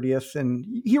them 30th, and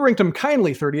he ranked them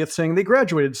kindly 30th, saying they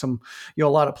graduated some, a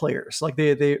lot of players. Like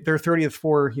they're 30th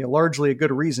for, largely a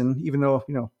good reason, even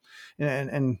though,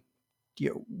 and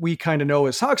we kind of know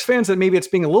as Sox fans that maybe it's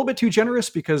being a little bit too generous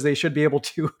because they should be able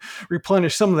to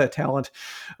replenish some of that talent.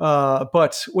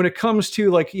 But when it comes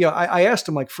to I asked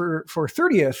him for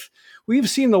 30th, we've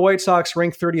seen the White Sox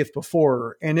rank 30th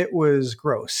before, and it was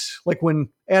gross. Like when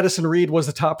Addison Reed was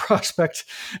the top prospect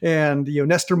and,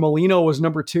 Nestor Molino was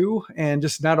number 2, and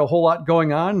just not a whole lot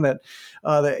going on that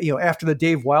after the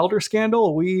Dave Wilder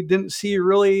scandal, we didn't see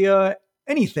really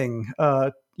anything,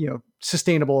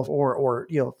 sustainable or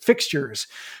fixtures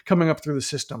coming up through the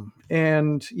system.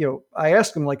 And, I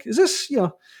asked him, is this,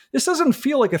 this doesn't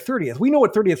feel like a 30th. We know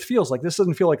what 30th feels like. This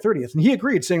doesn't feel like 30th. And he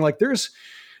agreed, saying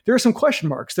there are some question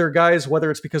marks. There are guys, whether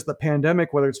it's because of the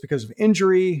pandemic, whether it's because of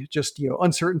injury, just,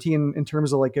 uncertainty in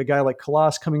terms of a guy like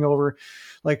Kalas coming over,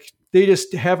 they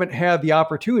just haven't had the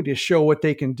opportunity to show what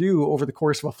they can do over the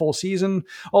course of a full season.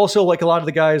 Also, a lot of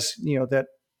the guys, that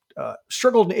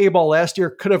struggled in A-ball last year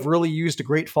could have really used a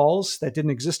great falls that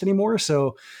didn't exist anymore.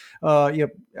 So,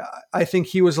 I think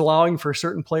he was allowing for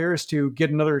certain players to get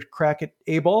another crack at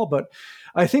A-ball, but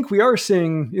I think we are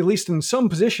seeing, at least in some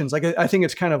positions, I think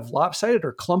it's kind of lopsided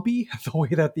or clumpy the way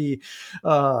that the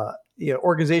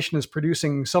organization is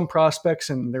producing some prospects,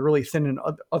 and they're really thin in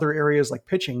other areas like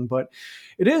pitching. But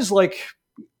it is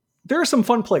there are some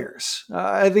fun players.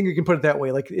 I think you can put it that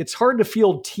way. It's hard to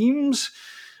field teams.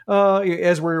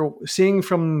 As we're seeing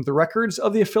from the records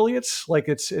of the affiliates,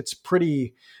 it's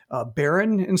pretty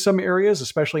barren in some areas,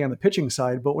 especially on the pitching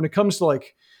side. But when it comes to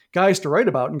guys to write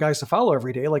about and guys to follow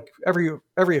every day,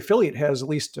 every affiliate has at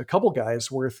least a couple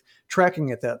guys worth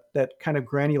tracking at that kind of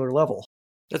granular level.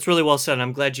 That's really well said.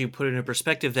 I'm glad you put it in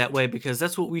perspective that way, because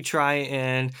that's what we try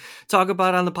and talk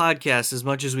about on the podcast as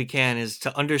much as we can, is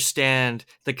to understand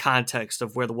the context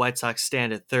of where the White Sox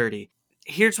stand at 30.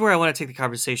 Here's where I want to take the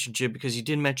conversation, Jim, because you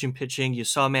did mention pitching. You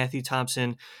saw Matthew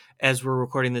Thompson as we're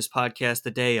recording this podcast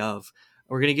the day of.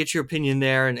 We're going to get your opinion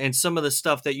there and some of the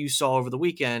stuff that you saw over the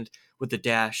weekend with the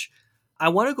dash. I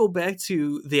want to go back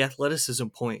to the athleticism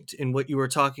point in what you were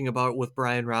talking about with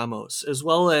Brian Ramos, as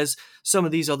well as some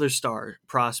of these other star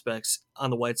prospects on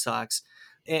the White Sox.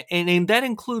 And that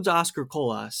includes Oscar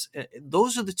Colas.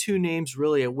 Those are the two names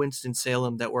really at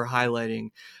Winston-Salem that we're highlighting.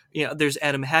 There's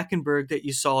Adam Hackenberg that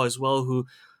you saw as well, who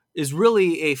is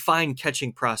really a fine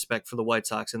catching prospect for the White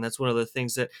Sox. And that's one of the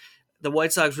things that the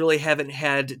White Sox really haven't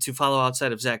had to follow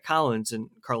outside of Zach Collins and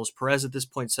Carlos Perez at this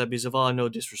point, subbies of all, no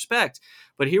disrespect.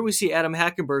 But here we see Adam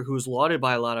Hackenberg, who's lauded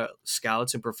by a lot of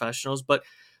scouts and professionals. But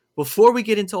before we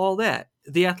get into all that,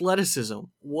 the athleticism,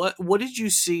 what did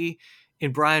you see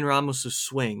in Brian Ramos'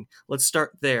 swing? Let's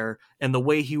start there, and the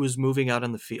way he was moving out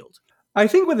on the field. I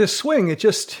think with his swing,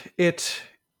 it's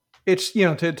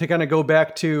to kind of go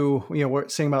back to what we're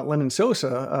saying about Lennon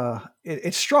Sosa.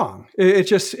 It's strong.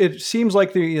 It seems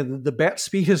like the bat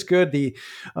speed is good.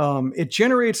 It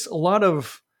generates a lot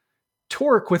of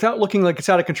torque without looking like it's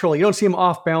out of control. You don't see him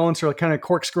off balance or kind of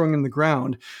corkscrewing in the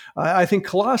ground. I think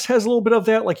Kalas has a little bit of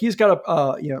that. He's got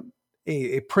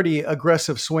a pretty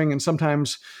aggressive swing, and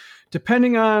sometimes,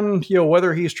 depending on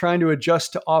whether he's trying to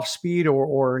adjust to off speed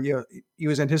or he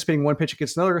was anticipating one pitch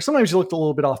against another, sometimes he looked a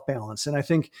little bit off balance. And I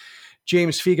think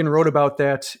James Fegan wrote about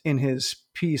that in his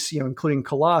piece, including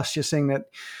Kalas, just saying that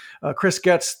Chris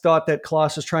Getz thought that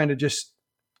Kalas was trying to just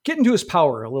get into his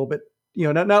power a little bit,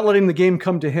 not letting the game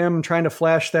come to him, trying to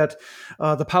flash that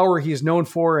the power he's known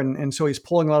for, and so he's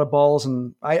pulling a lot of balls.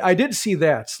 And I did see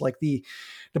that,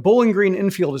 the Bowling Green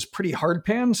infield is pretty hard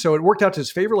pan, so it worked out to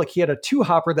his favor. Like, he had a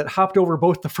 2-hopper that hopped over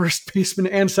both the first baseman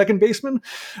and second baseman,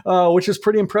 which is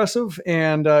pretty impressive.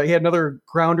 And he had another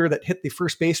grounder that hit the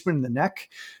first baseman in the neck.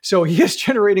 So he is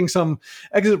generating some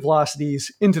exit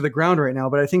velocities into the ground right now,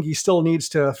 but I think he still needs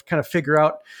to kind of figure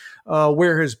out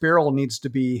where his barrel needs to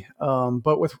be.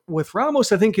 But with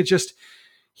Ramos, I think it's just,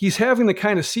 he's having the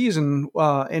kind of season,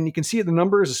 and you can see it in the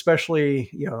numbers, especially,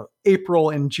 April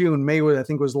and June. May, I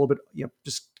think, was a little bit,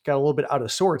 just got a little bit out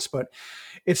of sorts, but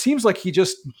it seems like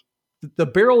the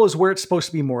barrel is where it's supposed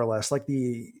to be, more or less. Like,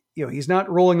 he's not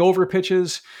rolling over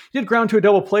pitches. He did ground to a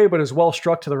double play, but is well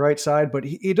struck to the right side. But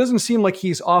he doesn't seem like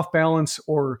he's off balance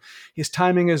or his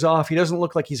timing is off. He doesn't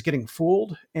look like he's getting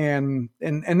fooled. And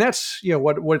that's,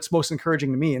 what's most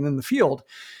encouraging to me. And in the field,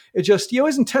 it just,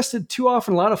 isn't tested too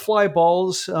often. A lot of fly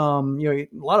balls, a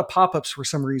lot of pop-ups for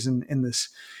some reason in this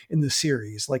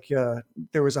series. Like,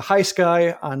 there was a high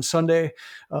sky on Sunday,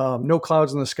 no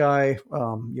clouds in the sky,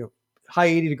 high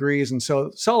 80 degrees. And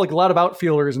so saw like a lot of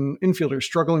outfielders and infielders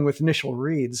struggling with initial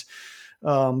reads.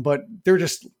 But they're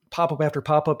just pop-up after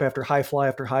high fly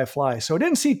after high fly. So I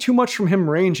didn't see too much from him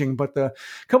ranging, but the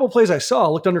couple of plays I saw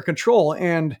looked under control.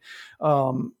 And,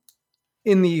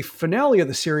 in the finale of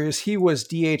the series, he was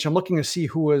DH. I'm looking to see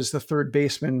who was the third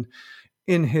baseman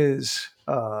in his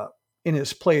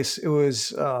place. It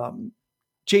was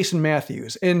Jason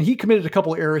Matthews, and he committed a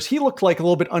couple of errors. He looked like a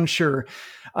little bit unsure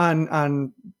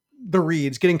on the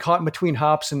reads, getting caught in between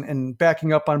hops and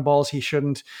backing up on balls he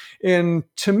shouldn't. And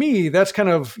to me, that's kind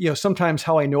of, sometimes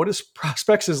how I notice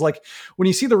prospects is like when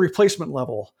you see the replacement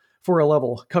level for a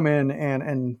level come in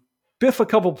and biff a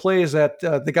couple plays that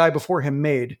the guy before him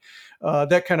made.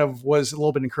 That kind of was a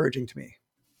little bit encouraging to me.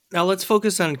 Now let's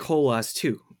focus on Colas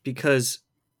too, because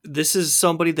this is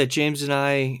somebody that James and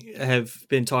I have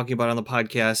been talking about on the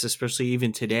podcast, especially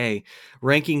even today,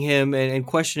 ranking him and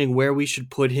questioning where we should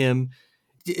put him.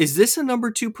 Is this a number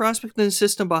 2 prospect in the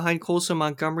system behind Colson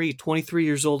Montgomery, 23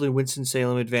 years old in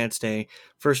Winston-Salem Advanced A,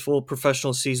 first full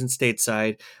professional season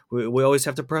stateside? We always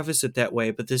have to preface it that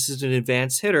way, but this is an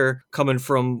advanced hitter coming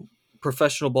from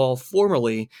professional ball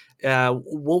formerly.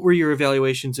 What were your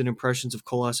evaluations and impressions of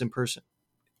Colas in person?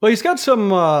 Well, he's got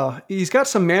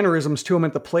some mannerisms to him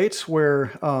at the plates where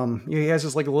he has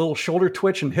this like a little shoulder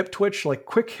twitch and hip twitch, like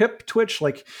quick hip twitch.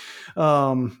 Like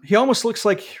he almost looks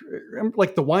like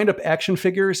the wind up action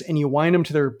figures, and you wind them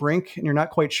to their brink and you're not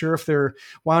quite sure if they're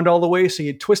wound all the way. So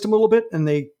you twist them a little bit and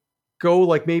they go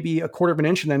like maybe a quarter of an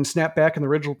inch and then snap back in the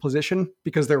original position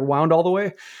because they're wound all the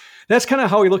way. That's kind of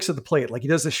how he looks at the plate. Like, he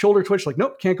does the shoulder twitch, like,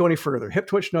 nope, can't go any further. Hip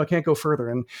twitch, no, can't go further.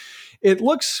 And it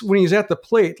looks, when he's at the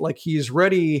plate, like he's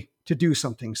ready to do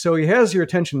something. So he has your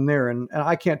attention there. And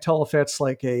I can't tell if that's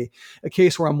like a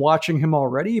case where I'm watching him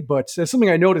already, but that's something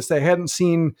I noticed that I hadn't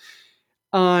seen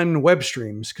on web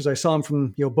streams, because I saw him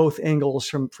from both angles,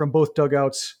 from both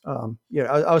dugouts.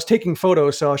 I was taking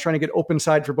photos, so I was trying to get open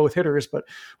side for both hitters, but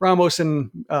Ramos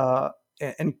and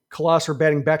Colas were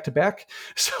batting back to back,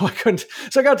 so I couldn't.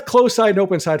 So I got close side and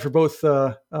open side for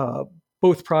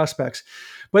both prospects.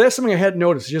 But that's something I hadn't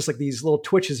noticed, just like these little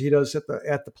twitches he does at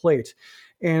the plate,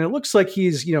 and it looks like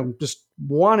he's just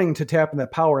wanting to tap in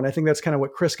that power. And I think that's kind of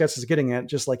what Chris Getz is getting at,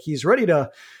 just like he's ready to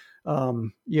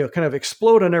kind of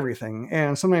explode on everything.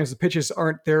 And sometimes the pitches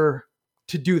aren't there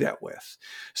to do that with.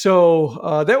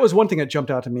 So that was one thing that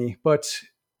jumped out to me. But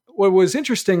what was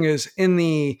interesting is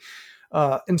in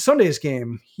Sunday's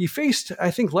game, he faced,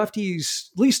 I think, lefties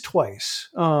at least twice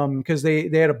because they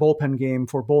had a bullpen game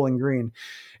for Bowling Green.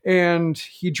 And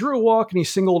he drew a walk and he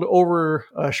singled over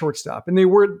a shortstop. And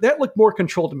that looked more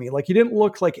controlled to me. Like, he didn't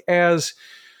look like as,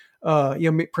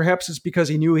 perhaps it's because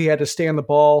he knew he had to stay on the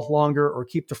ball longer or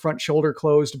keep the front shoulder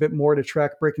closed a bit more to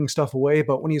track breaking stuff away.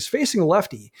 But when he was facing a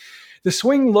lefty, the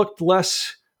swing looked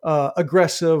less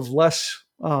aggressive, less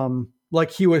like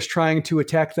he was trying to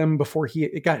attack them before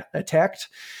it got attacked.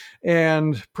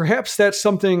 And perhaps that's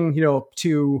something,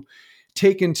 to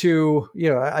take into,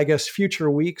 I guess, future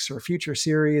weeks or future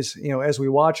series, as we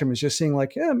watch him, is just seeing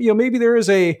like, maybe there is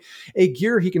a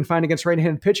gear he can find against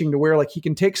right-handed pitching to where like he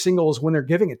can take singles when they're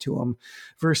giving it to him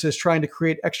versus trying to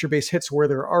create extra base hits where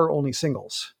there are only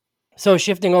singles. So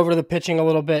shifting over to the pitching a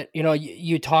little bit,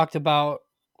 you talked about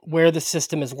where the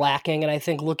system is lacking. And I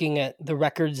think looking at the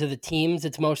records of the teams,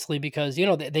 it's mostly because,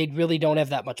 they really don't have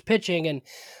that much pitching. And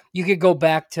you could go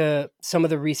back to some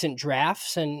of the recent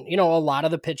drafts and, a lot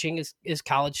of the pitching is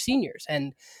college seniors.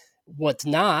 And what's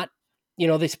not,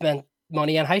 they spent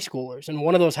money on high schoolers. And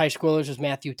one of those high schoolers was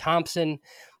Matthew Thompson.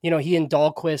 He and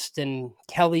Dahlquist and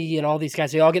Kelly and all these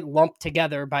guys, they all get lumped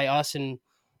together by us and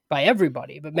by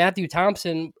everybody. But Matthew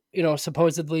Thompson,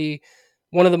 supposedly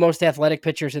one of the most athletic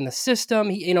pitchers in the system.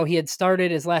 He had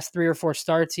started his last 3 or 4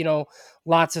 starts,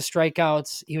 lots of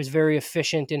strikeouts. He was very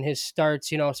efficient in his starts,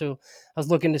 so I was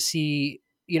looking to see,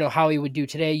 how he would do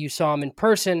today. You saw him in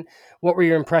person. What were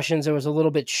your impressions? It was a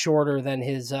little bit shorter than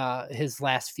his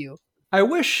last few. I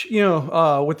wish,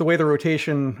 with the way the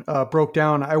rotation broke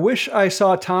down, I wish I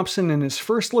saw Thompson in his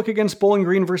first look against Bowling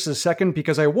Green versus second,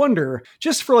 because I wonder,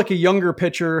 just for like a younger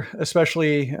pitcher,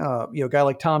 especially, a guy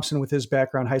like Thompson with his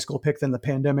background, high school pick, then the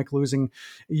pandemic, losing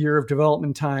a year of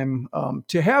development time,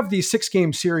 to have these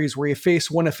 6-game series where you face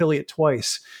one affiliate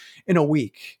twice in a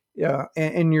week. Yeah,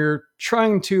 and you're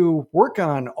trying to work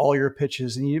on all your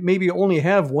pitches, and you maybe only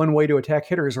have one way to attack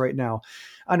hitters right now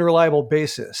on a reliable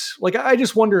basis. Like, I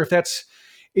just wonder if that's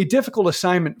a difficult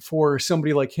assignment for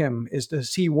somebody like him, is to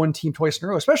see one team twice in a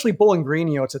row, especially Bowling Green.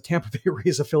 It's a Tampa Bay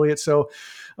Rays affiliate. So,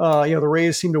 the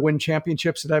Rays seem to win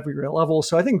championships at every level.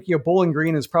 So I think, Bowling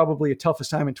Green is probably a tough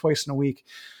assignment twice in a week.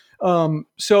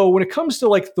 So when it comes to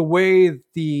like the way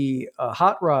the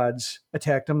hot rods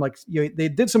attacked him, like they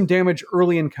did some damage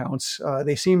early in counts.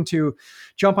 They seemed to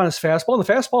jump on his fastball, and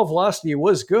the fastball velocity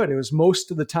was good. It was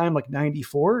most of the time like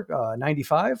 94,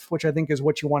 95, which I think is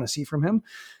what you want to see from him.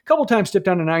 A couple times dipped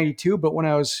down to 92, but when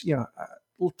I was,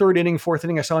 third inning, fourth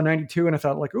inning, I saw 92 and I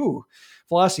thought like, ooh,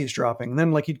 velocity is dropping. And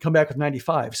then like he'd come back with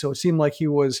 95. So it seemed like he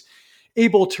was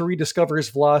able to rediscover his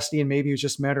velocity, and maybe it was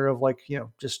just a matter of like,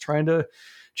 just trying to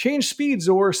change speeds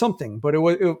or something. But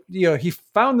he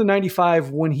found the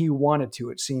 95 when he wanted to,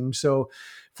 it seemed. So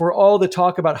for all the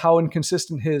talk about how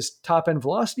inconsistent his top end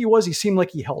velocity was, he seemed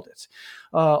like he held it.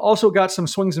 Also got some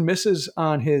swings and misses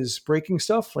on his breaking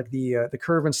stuff, like the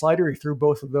curve and slider. He threw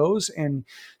both of those, and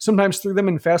sometimes threw them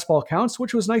in fastball counts,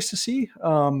 which was nice to see.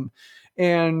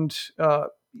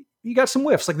 He got some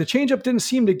whiffs. Like the changeup didn't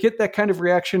seem to get that kind of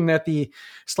reaction that the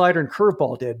slider and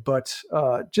curveball did. But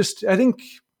I think,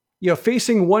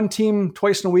 facing one team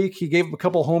twice in a week, he gave him a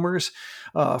couple homers.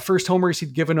 First homers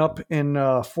he'd given up in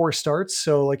 4 starts.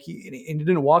 So like he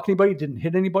didn't walk anybody, didn't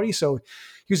hit anybody. So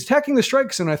he was attacking the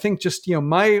strikes. And I think just,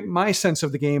 my sense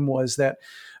of the game was that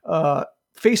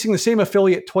facing the same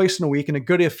affiliate twice in a week, and a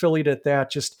good affiliate at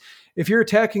that, just if you're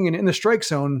attacking in the strike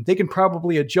zone, they can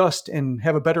probably adjust and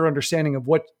have a better understanding of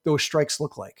what those strikes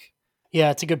look like.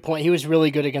 Yeah, it's a good point. He was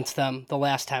really good against them the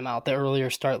last time out, the earlier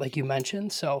start, like you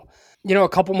mentioned. So, a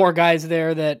couple more guys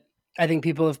there that I think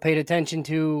people have paid attention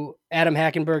to. Adam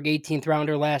Hackenberg, 18th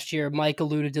rounder last year. Mike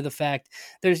alluded to the fact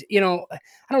there's, I don't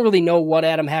really know what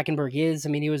Adam Hackenberg is. I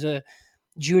mean, he was a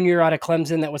junior out of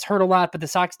Clemson that was hurt a lot, but the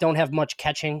Sox don't have much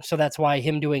catching. So that's why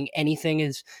him doing anything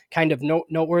is kind of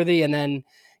noteworthy. And then,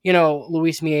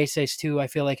 Luis Mieses too, I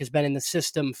feel like has been in the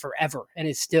system forever and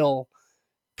is still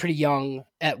pretty young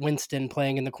at Winston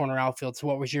playing in the corner outfield. So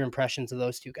what was your impressions of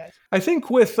those two guys? I think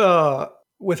with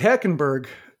Hackenberg,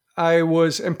 I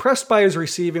was impressed by his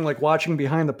receiving, like watching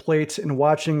behind the plate and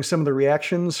watching some of the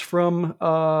reactions from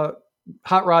Hot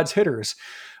Rod's hitters.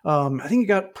 I think he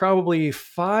got probably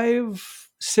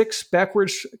 5-6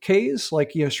 backwards Ks,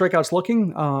 like, strikeouts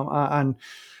looking on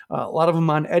a lot of them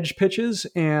on edge pitches.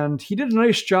 And he did a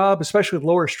nice job, especially with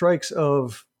lower strikes,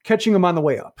 of catching them on the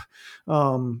way up.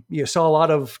 You saw a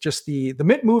lot of just the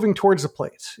mitt moving towards the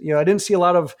plate. I didn't see a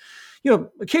lot of,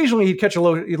 occasionally he'd catch a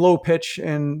low pitch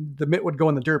and the mitt would go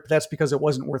in the dirt, but that's because it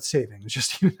wasn't worth saving. It's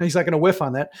just, he's not going to whiff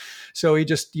on that. So he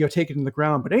just, take it in the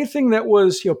ground. But anything that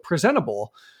was,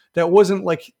 presentable, that wasn't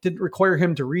like, didn't require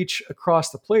him to reach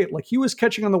across the plate, like he was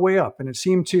catching on the way up, and it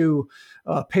seemed to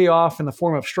pay off in the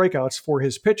form of strikeouts for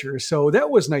his pitchers. So that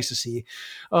was nice to see.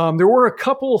 There were a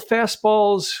couple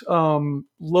fastballs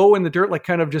low in the dirt, like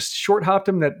kind of just short hopped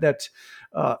him that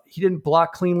he didn't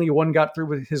block cleanly. One got through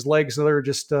with his legs, the other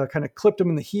just kind of clipped him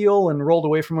in the heel and rolled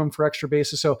away from him for extra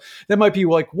bases. So that might be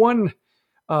like one,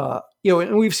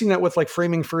 and we've seen that with like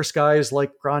framing first guys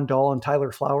like Grandal and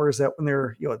Tyler Flowers, that when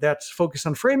they're, that's focused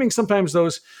on framing, sometimes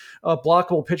those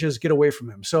blockable pitches get away from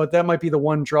him. So that might be the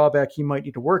one drawback he might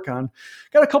need to work on.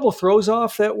 Got a couple of throws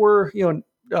off that were,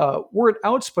 weren't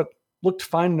outs, but looked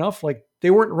fine enough. Like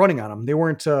they weren't running on him. They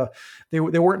weren't, they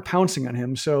weren't pouncing on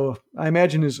him. So I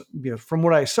imagine from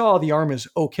what I saw, the arm is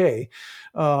okay.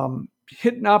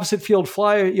 Hit an opposite field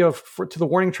fly, to the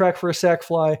warning track for a sac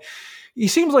fly. He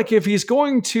seems like if he's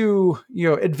going to,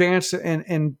 advance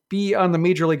and be on the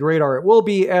major league radar, it will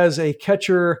be as a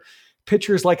catcher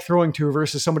pitchers like throwing to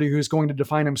versus somebody who's going to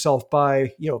define himself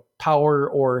by, power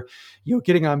or,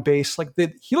 getting on base. Like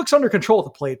he looks under control at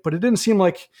the plate, but it didn't seem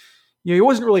like, he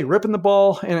wasn't really ripping the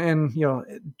ball and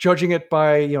judging it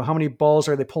by, how many balls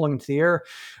are they pulling into the air.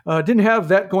 Didn't have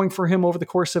that going for him over the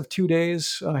course of 2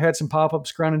 days. Had some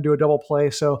pop-ups, ground into a double play.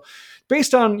 So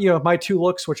based on, my 2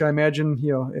 looks, which I imagine,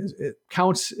 it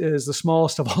counts as the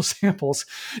smallest of all samples,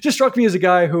 just struck me as a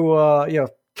guy who,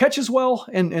 catches well.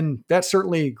 And that's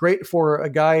certainly great for a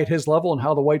guy at his level and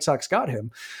how the White Sox got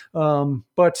him.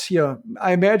 But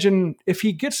I imagine if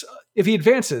he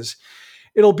advances,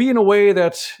 it'll be in a way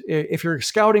that if you're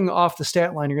scouting off the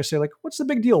stat line, you're going to say, like, what's the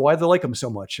big deal? Why do they like him so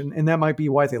much? And that might be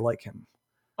why they like him.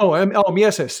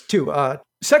 Yes, too.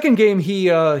 Second game, he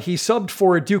subbed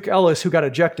for Duke Ellis, who got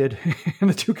ejected. And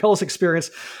the Duke Ellis experience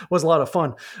was a lot of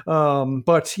fun.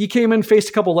 But he came in, faced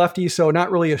a couple lefties, so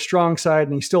not really a strong side.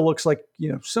 And he still looks like,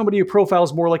 somebody who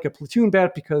profiles more like a platoon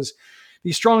bat, because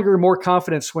the stronger, more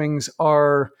confident swings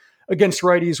are against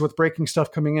righties with breaking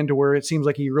stuff coming into, where it seems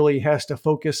like he really has to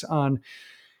focus on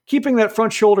keeping that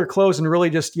front shoulder closed and really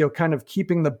just, kind of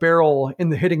keeping the barrel in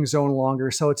the hitting zone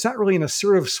longer. So it's not really an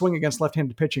assertive swing against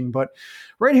left-handed pitching, but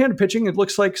right-handed pitching, it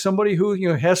looks like somebody who,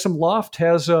 has some loft,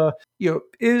 has,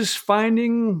 is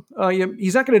finding,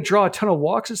 he's not going to draw a ton of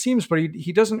walks, it seems, but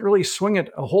he doesn't really swing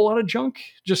at a whole lot of junk.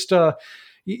 Just, I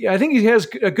think he has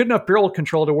a good enough barrel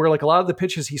control to where, like, a lot of the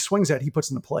pitches he swings at, he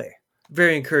puts into play.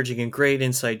 Very encouraging and great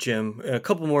insight, Jim. A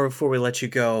couple more before we let you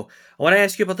go. I want to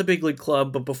ask you about the big league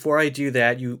club, but before I do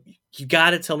that, you got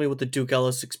to tell me what the Duke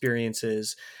Ellis experience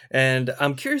is. And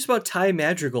I'm curious about Ty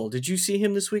Madrigal. Did you see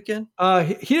him this weekend?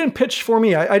 He didn't pitch for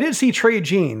me. I did see Trey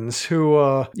Jeans, who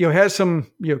has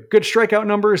some good strikeout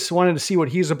numbers. Wanted to see what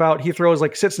he's about. He throws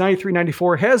like sits 93,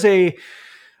 94. Has a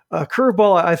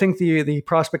curveball, I think the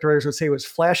prospect writers would say was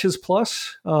flashes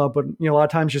plus, but a lot of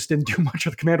times just didn't do much.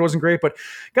 The command wasn't great, but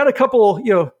got a couple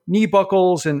knee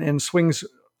buckles and swings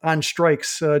on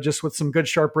strikes, just with some good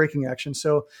sharp breaking action.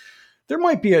 So there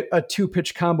might be a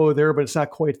 2-pitch combo there, but it's not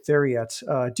quite there yet.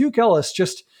 Duke Ellis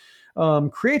just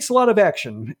creates a lot of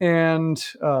action, and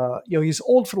he's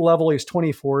old for the level. He's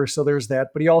 24, so there's that.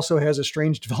 But he also has a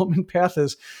strange development path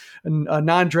as a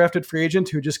non-drafted free agent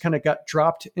who just kind of got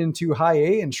dropped into high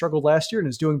A and struggled last year and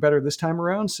is doing better this time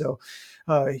around. So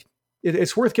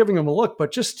it's worth giving him a look.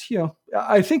 But just,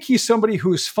 I think he's somebody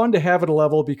who's fun to have at a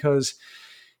level because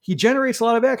he generates a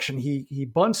lot of action. He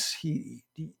bunts, he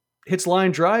hits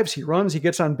line drives, he runs, he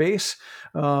gets on base.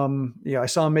 I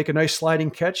saw him make a nice sliding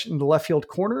catch in the left field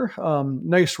corner.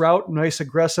 Nice route, nice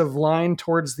aggressive line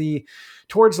towards the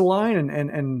line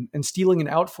and stealing an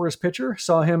out for his pitcher.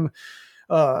 Saw him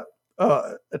a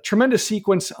tremendous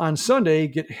sequence on Sunday,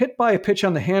 get hit by a pitch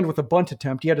on the hand with a bunt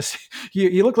attempt.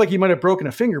 He looked like he might have broken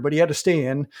a finger, but he had to stay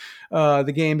in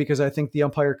the game because I think the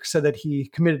umpire said that he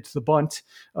committed to the bunt.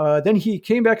 Then he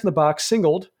came back in the box,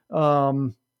 singled.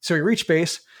 So he reached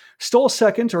base, stole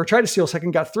second, or tried to steal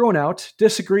second, got thrown out,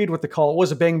 disagreed with the call. It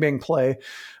was a bang-bang play.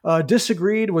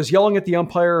 Disagreed, was yelling at the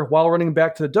umpire while running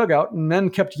back to the dugout, and then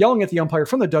kept yelling at the umpire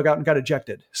from the dugout and got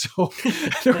ejected. So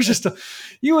there was just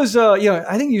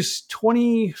I think he's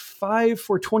 25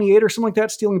 for 28 or something like that,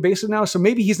 stealing bases now. So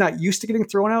maybe he's not used to getting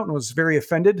thrown out and was very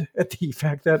offended at the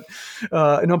fact that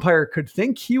an umpire could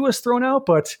think he was thrown out.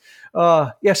 But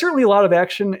certainly a lot of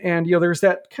action. And, there's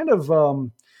that kind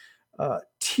of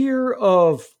tier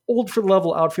of old for the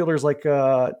level outfielders like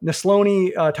Tyler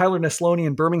Neslony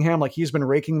in Birmingham, like he's been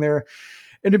raking there.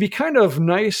 And it'd be kind of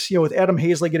nice, with Adam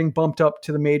Hazley getting bumped up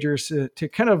to the majors to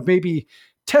kind of maybe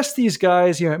test these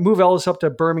guys, move Ellis up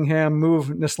to Birmingham, move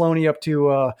Neslony up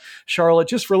to Charlotte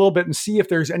just for a little bit and see if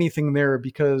there's anything there,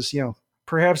 because,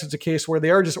 perhaps it's a case where they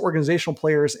are just organizational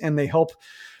players and they help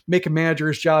make a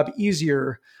manager's job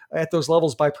easier at those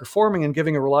levels by performing and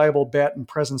giving a reliable bat and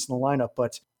presence in the lineup.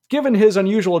 But given his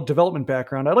unusual development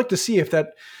background, I'd like to see if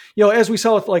that, as we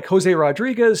saw with like Jose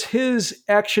Rodriguez, his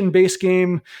action-based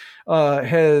game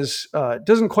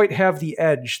doesn't quite have the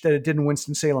edge that it did in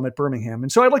Winston-Salem at Birmingham.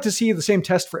 And so I'd like to see the same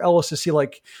test for Ellis to see,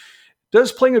 like,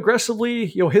 does playing aggressively,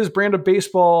 his brand of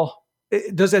baseball,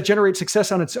 does that generate success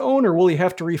on its own, or will he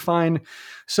have to refine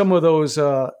some of those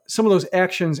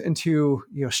actions into,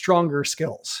 stronger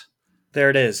skills? There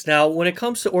it is. Now, when it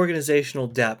comes to organizational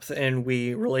depth, and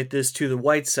we relate this to the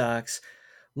White Sox,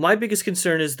 my biggest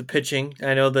concern is the pitching.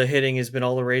 I know the hitting has been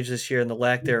all the rage this year and the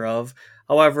lack thereof.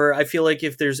 However, I feel like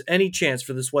if there's any chance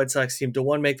for this White Sox team to,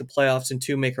 1, make the playoffs and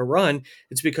 2, make a run,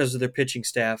 it's because of their pitching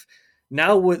staff.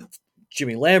 Now with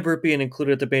Jimmy Lambert being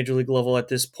included at the major league level at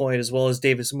this point, as well as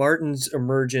Davis Martin's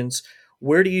emergence,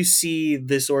 where do you see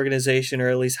this organization, or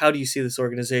at least how do you see this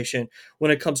organization when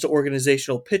it comes to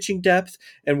organizational pitching depth,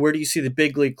 and where do you see the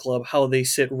big league club, how they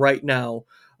sit right now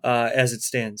as it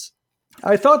stands?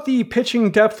 I thought the pitching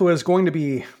depth was going to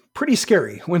be pretty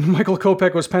scary when Michael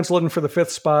Kopech was penciled in for the 5th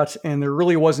spot and there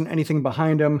really wasn't anything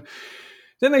behind him.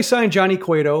 Then they signed Johnny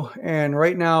Cueto, and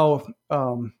right now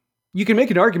you can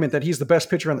make an argument that he's the best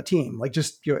pitcher on the team, like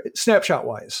just snapshot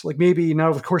wise. Like maybe now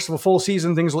over the course of a full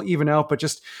season, things will even out, but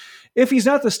just if he's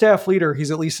not the staff leader,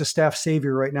 he's at least a staff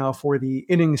savior right now for the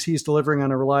innings he's delivering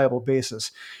on a reliable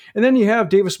basis. And then you have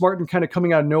Davis Martin kind of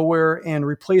coming out of nowhere and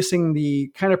replacing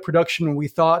the kind of production we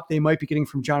thought they might be getting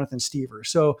from Jonathan Stever.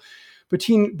 So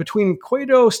between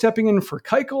Cueto stepping in for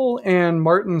Keuchel and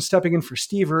Martin stepping in for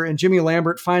Stever and Jimmy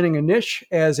Lambert finding a niche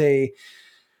as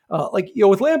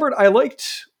with Lambert, I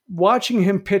liked watching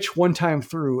him pitch one time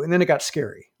through, and then it got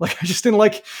scary. Like I just didn't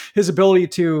like his ability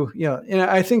to, and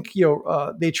I think,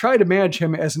 they try to manage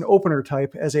him as an opener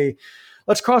type, as a,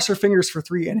 let's cross our fingers for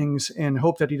 3 innings and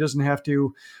hope that he doesn't have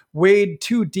to wade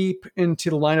too deep into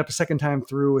the lineup a second time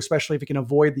through, especially if he can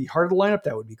avoid the heart of the lineup,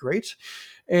 that would be great.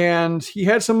 And he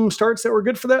had some starts that were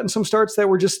good for that and some starts that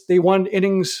were just, they won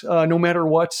innings no matter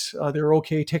what. They were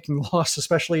okay taking loss,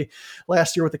 especially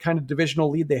last year with the kind of divisional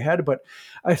lead they had. But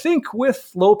I think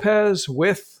with Lopez,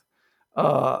 with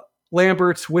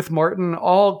Lambert, with Martin,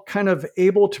 all kind of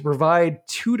able to provide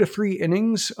 2 to 3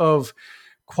 innings of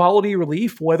quality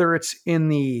relief, whether it's in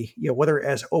the, whether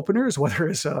as openers, whether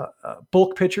as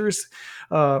bulk pitchers,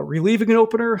 relieving an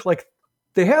opener, like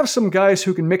they have some guys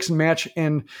who can mix and match.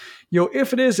 And,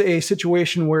 if it is a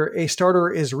situation where a starter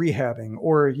is rehabbing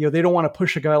or, they don't want to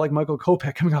push a guy like Michael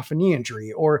Kopech coming off a knee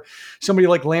injury or somebody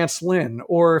like Lance Lynn,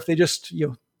 or if they just,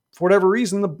 for whatever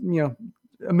reason,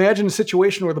 imagine a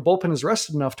situation where the bullpen is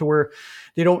rested enough to where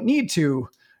they don't need to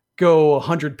go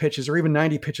 100 pitches or even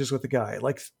 90 pitches with the guy.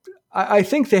 Like, I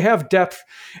think they have depth.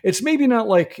 It's maybe not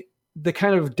like the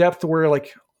kind of depth where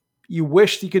like you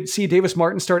wish you could see Davis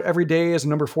Martin start every day as a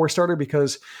number 4 starter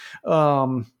because,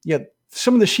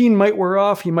 some of the sheen might wear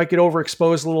off. He might get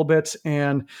overexposed a little bit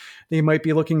and they might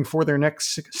be looking for their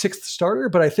next 6th starter.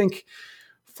 But I think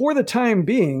for the time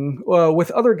being,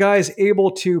 with other guys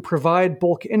able to provide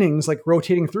bulk innings, like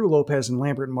rotating through Lopez and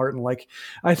Lambert and Martin, like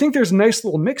I think there's a nice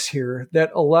little mix here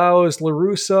that allows La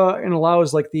Russa and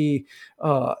allows like the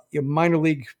minor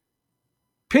league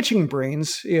pitching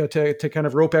brains, to kind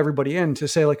of rope everybody in to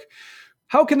say like,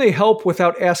 how can they help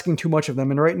without asking too much of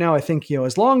them? And right now, I think,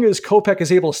 as long as Kopech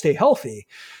is able to stay healthy,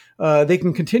 they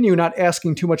can continue not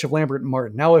asking too much of Lambert and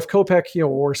Martin. Now, if Kopech,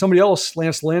 or somebody else,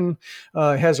 Lance Lynn,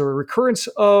 has a recurrence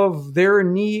of their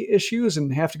knee issues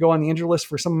and have to go on the injured list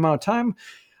for some amount of time,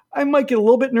 I might get a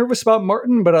little bit nervous about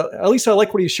Martin, but at least I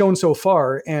like what he's shown so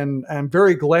far. And I'm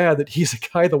very glad that he's a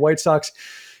guy the White Sox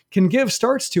can give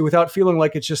starts to without feeling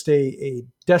like it's just a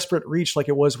desperate reach like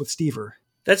it was with Stever.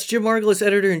 That's Jim Margalus,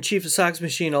 editor-in-chief of Sox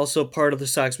Machine, also part of the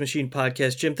Sox Machine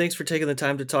podcast. Jim, thanks for taking the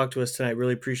time to talk to us tonight.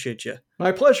 Really appreciate you.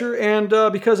 My pleasure. And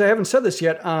because I haven't said this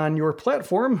yet on your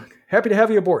platform, happy to have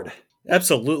you aboard.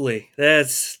 Absolutely.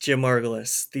 That's Jim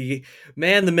Margalus, the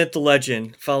man, the myth, the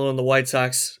legend, following the White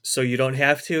Sox so you don't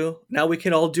have to. Now we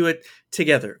can all do it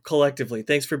together, collectively.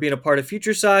 Thanks for being a part of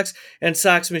FutureSox and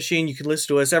Sox Machine. You can listen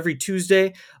to us every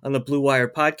Tuesday on the Blue Wire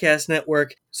Podcast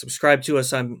Network. Subscribe to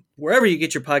us on wherever you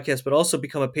get your podcast, but also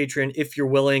become a patron if you're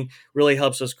willing. Really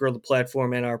helps us grow the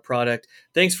platform and our product.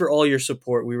 Thanks for all your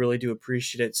support. We really do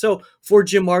appreciate it. So for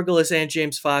Jim Margalus and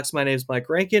James Fox, my name is Mike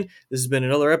Rankin. This has been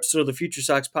another episode of the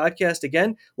FutureSox podcast.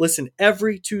 Again, listen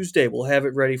every Tuesday. We'll have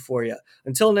it ready for you.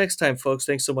 Until next time, folks,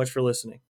 thanks so much for listening.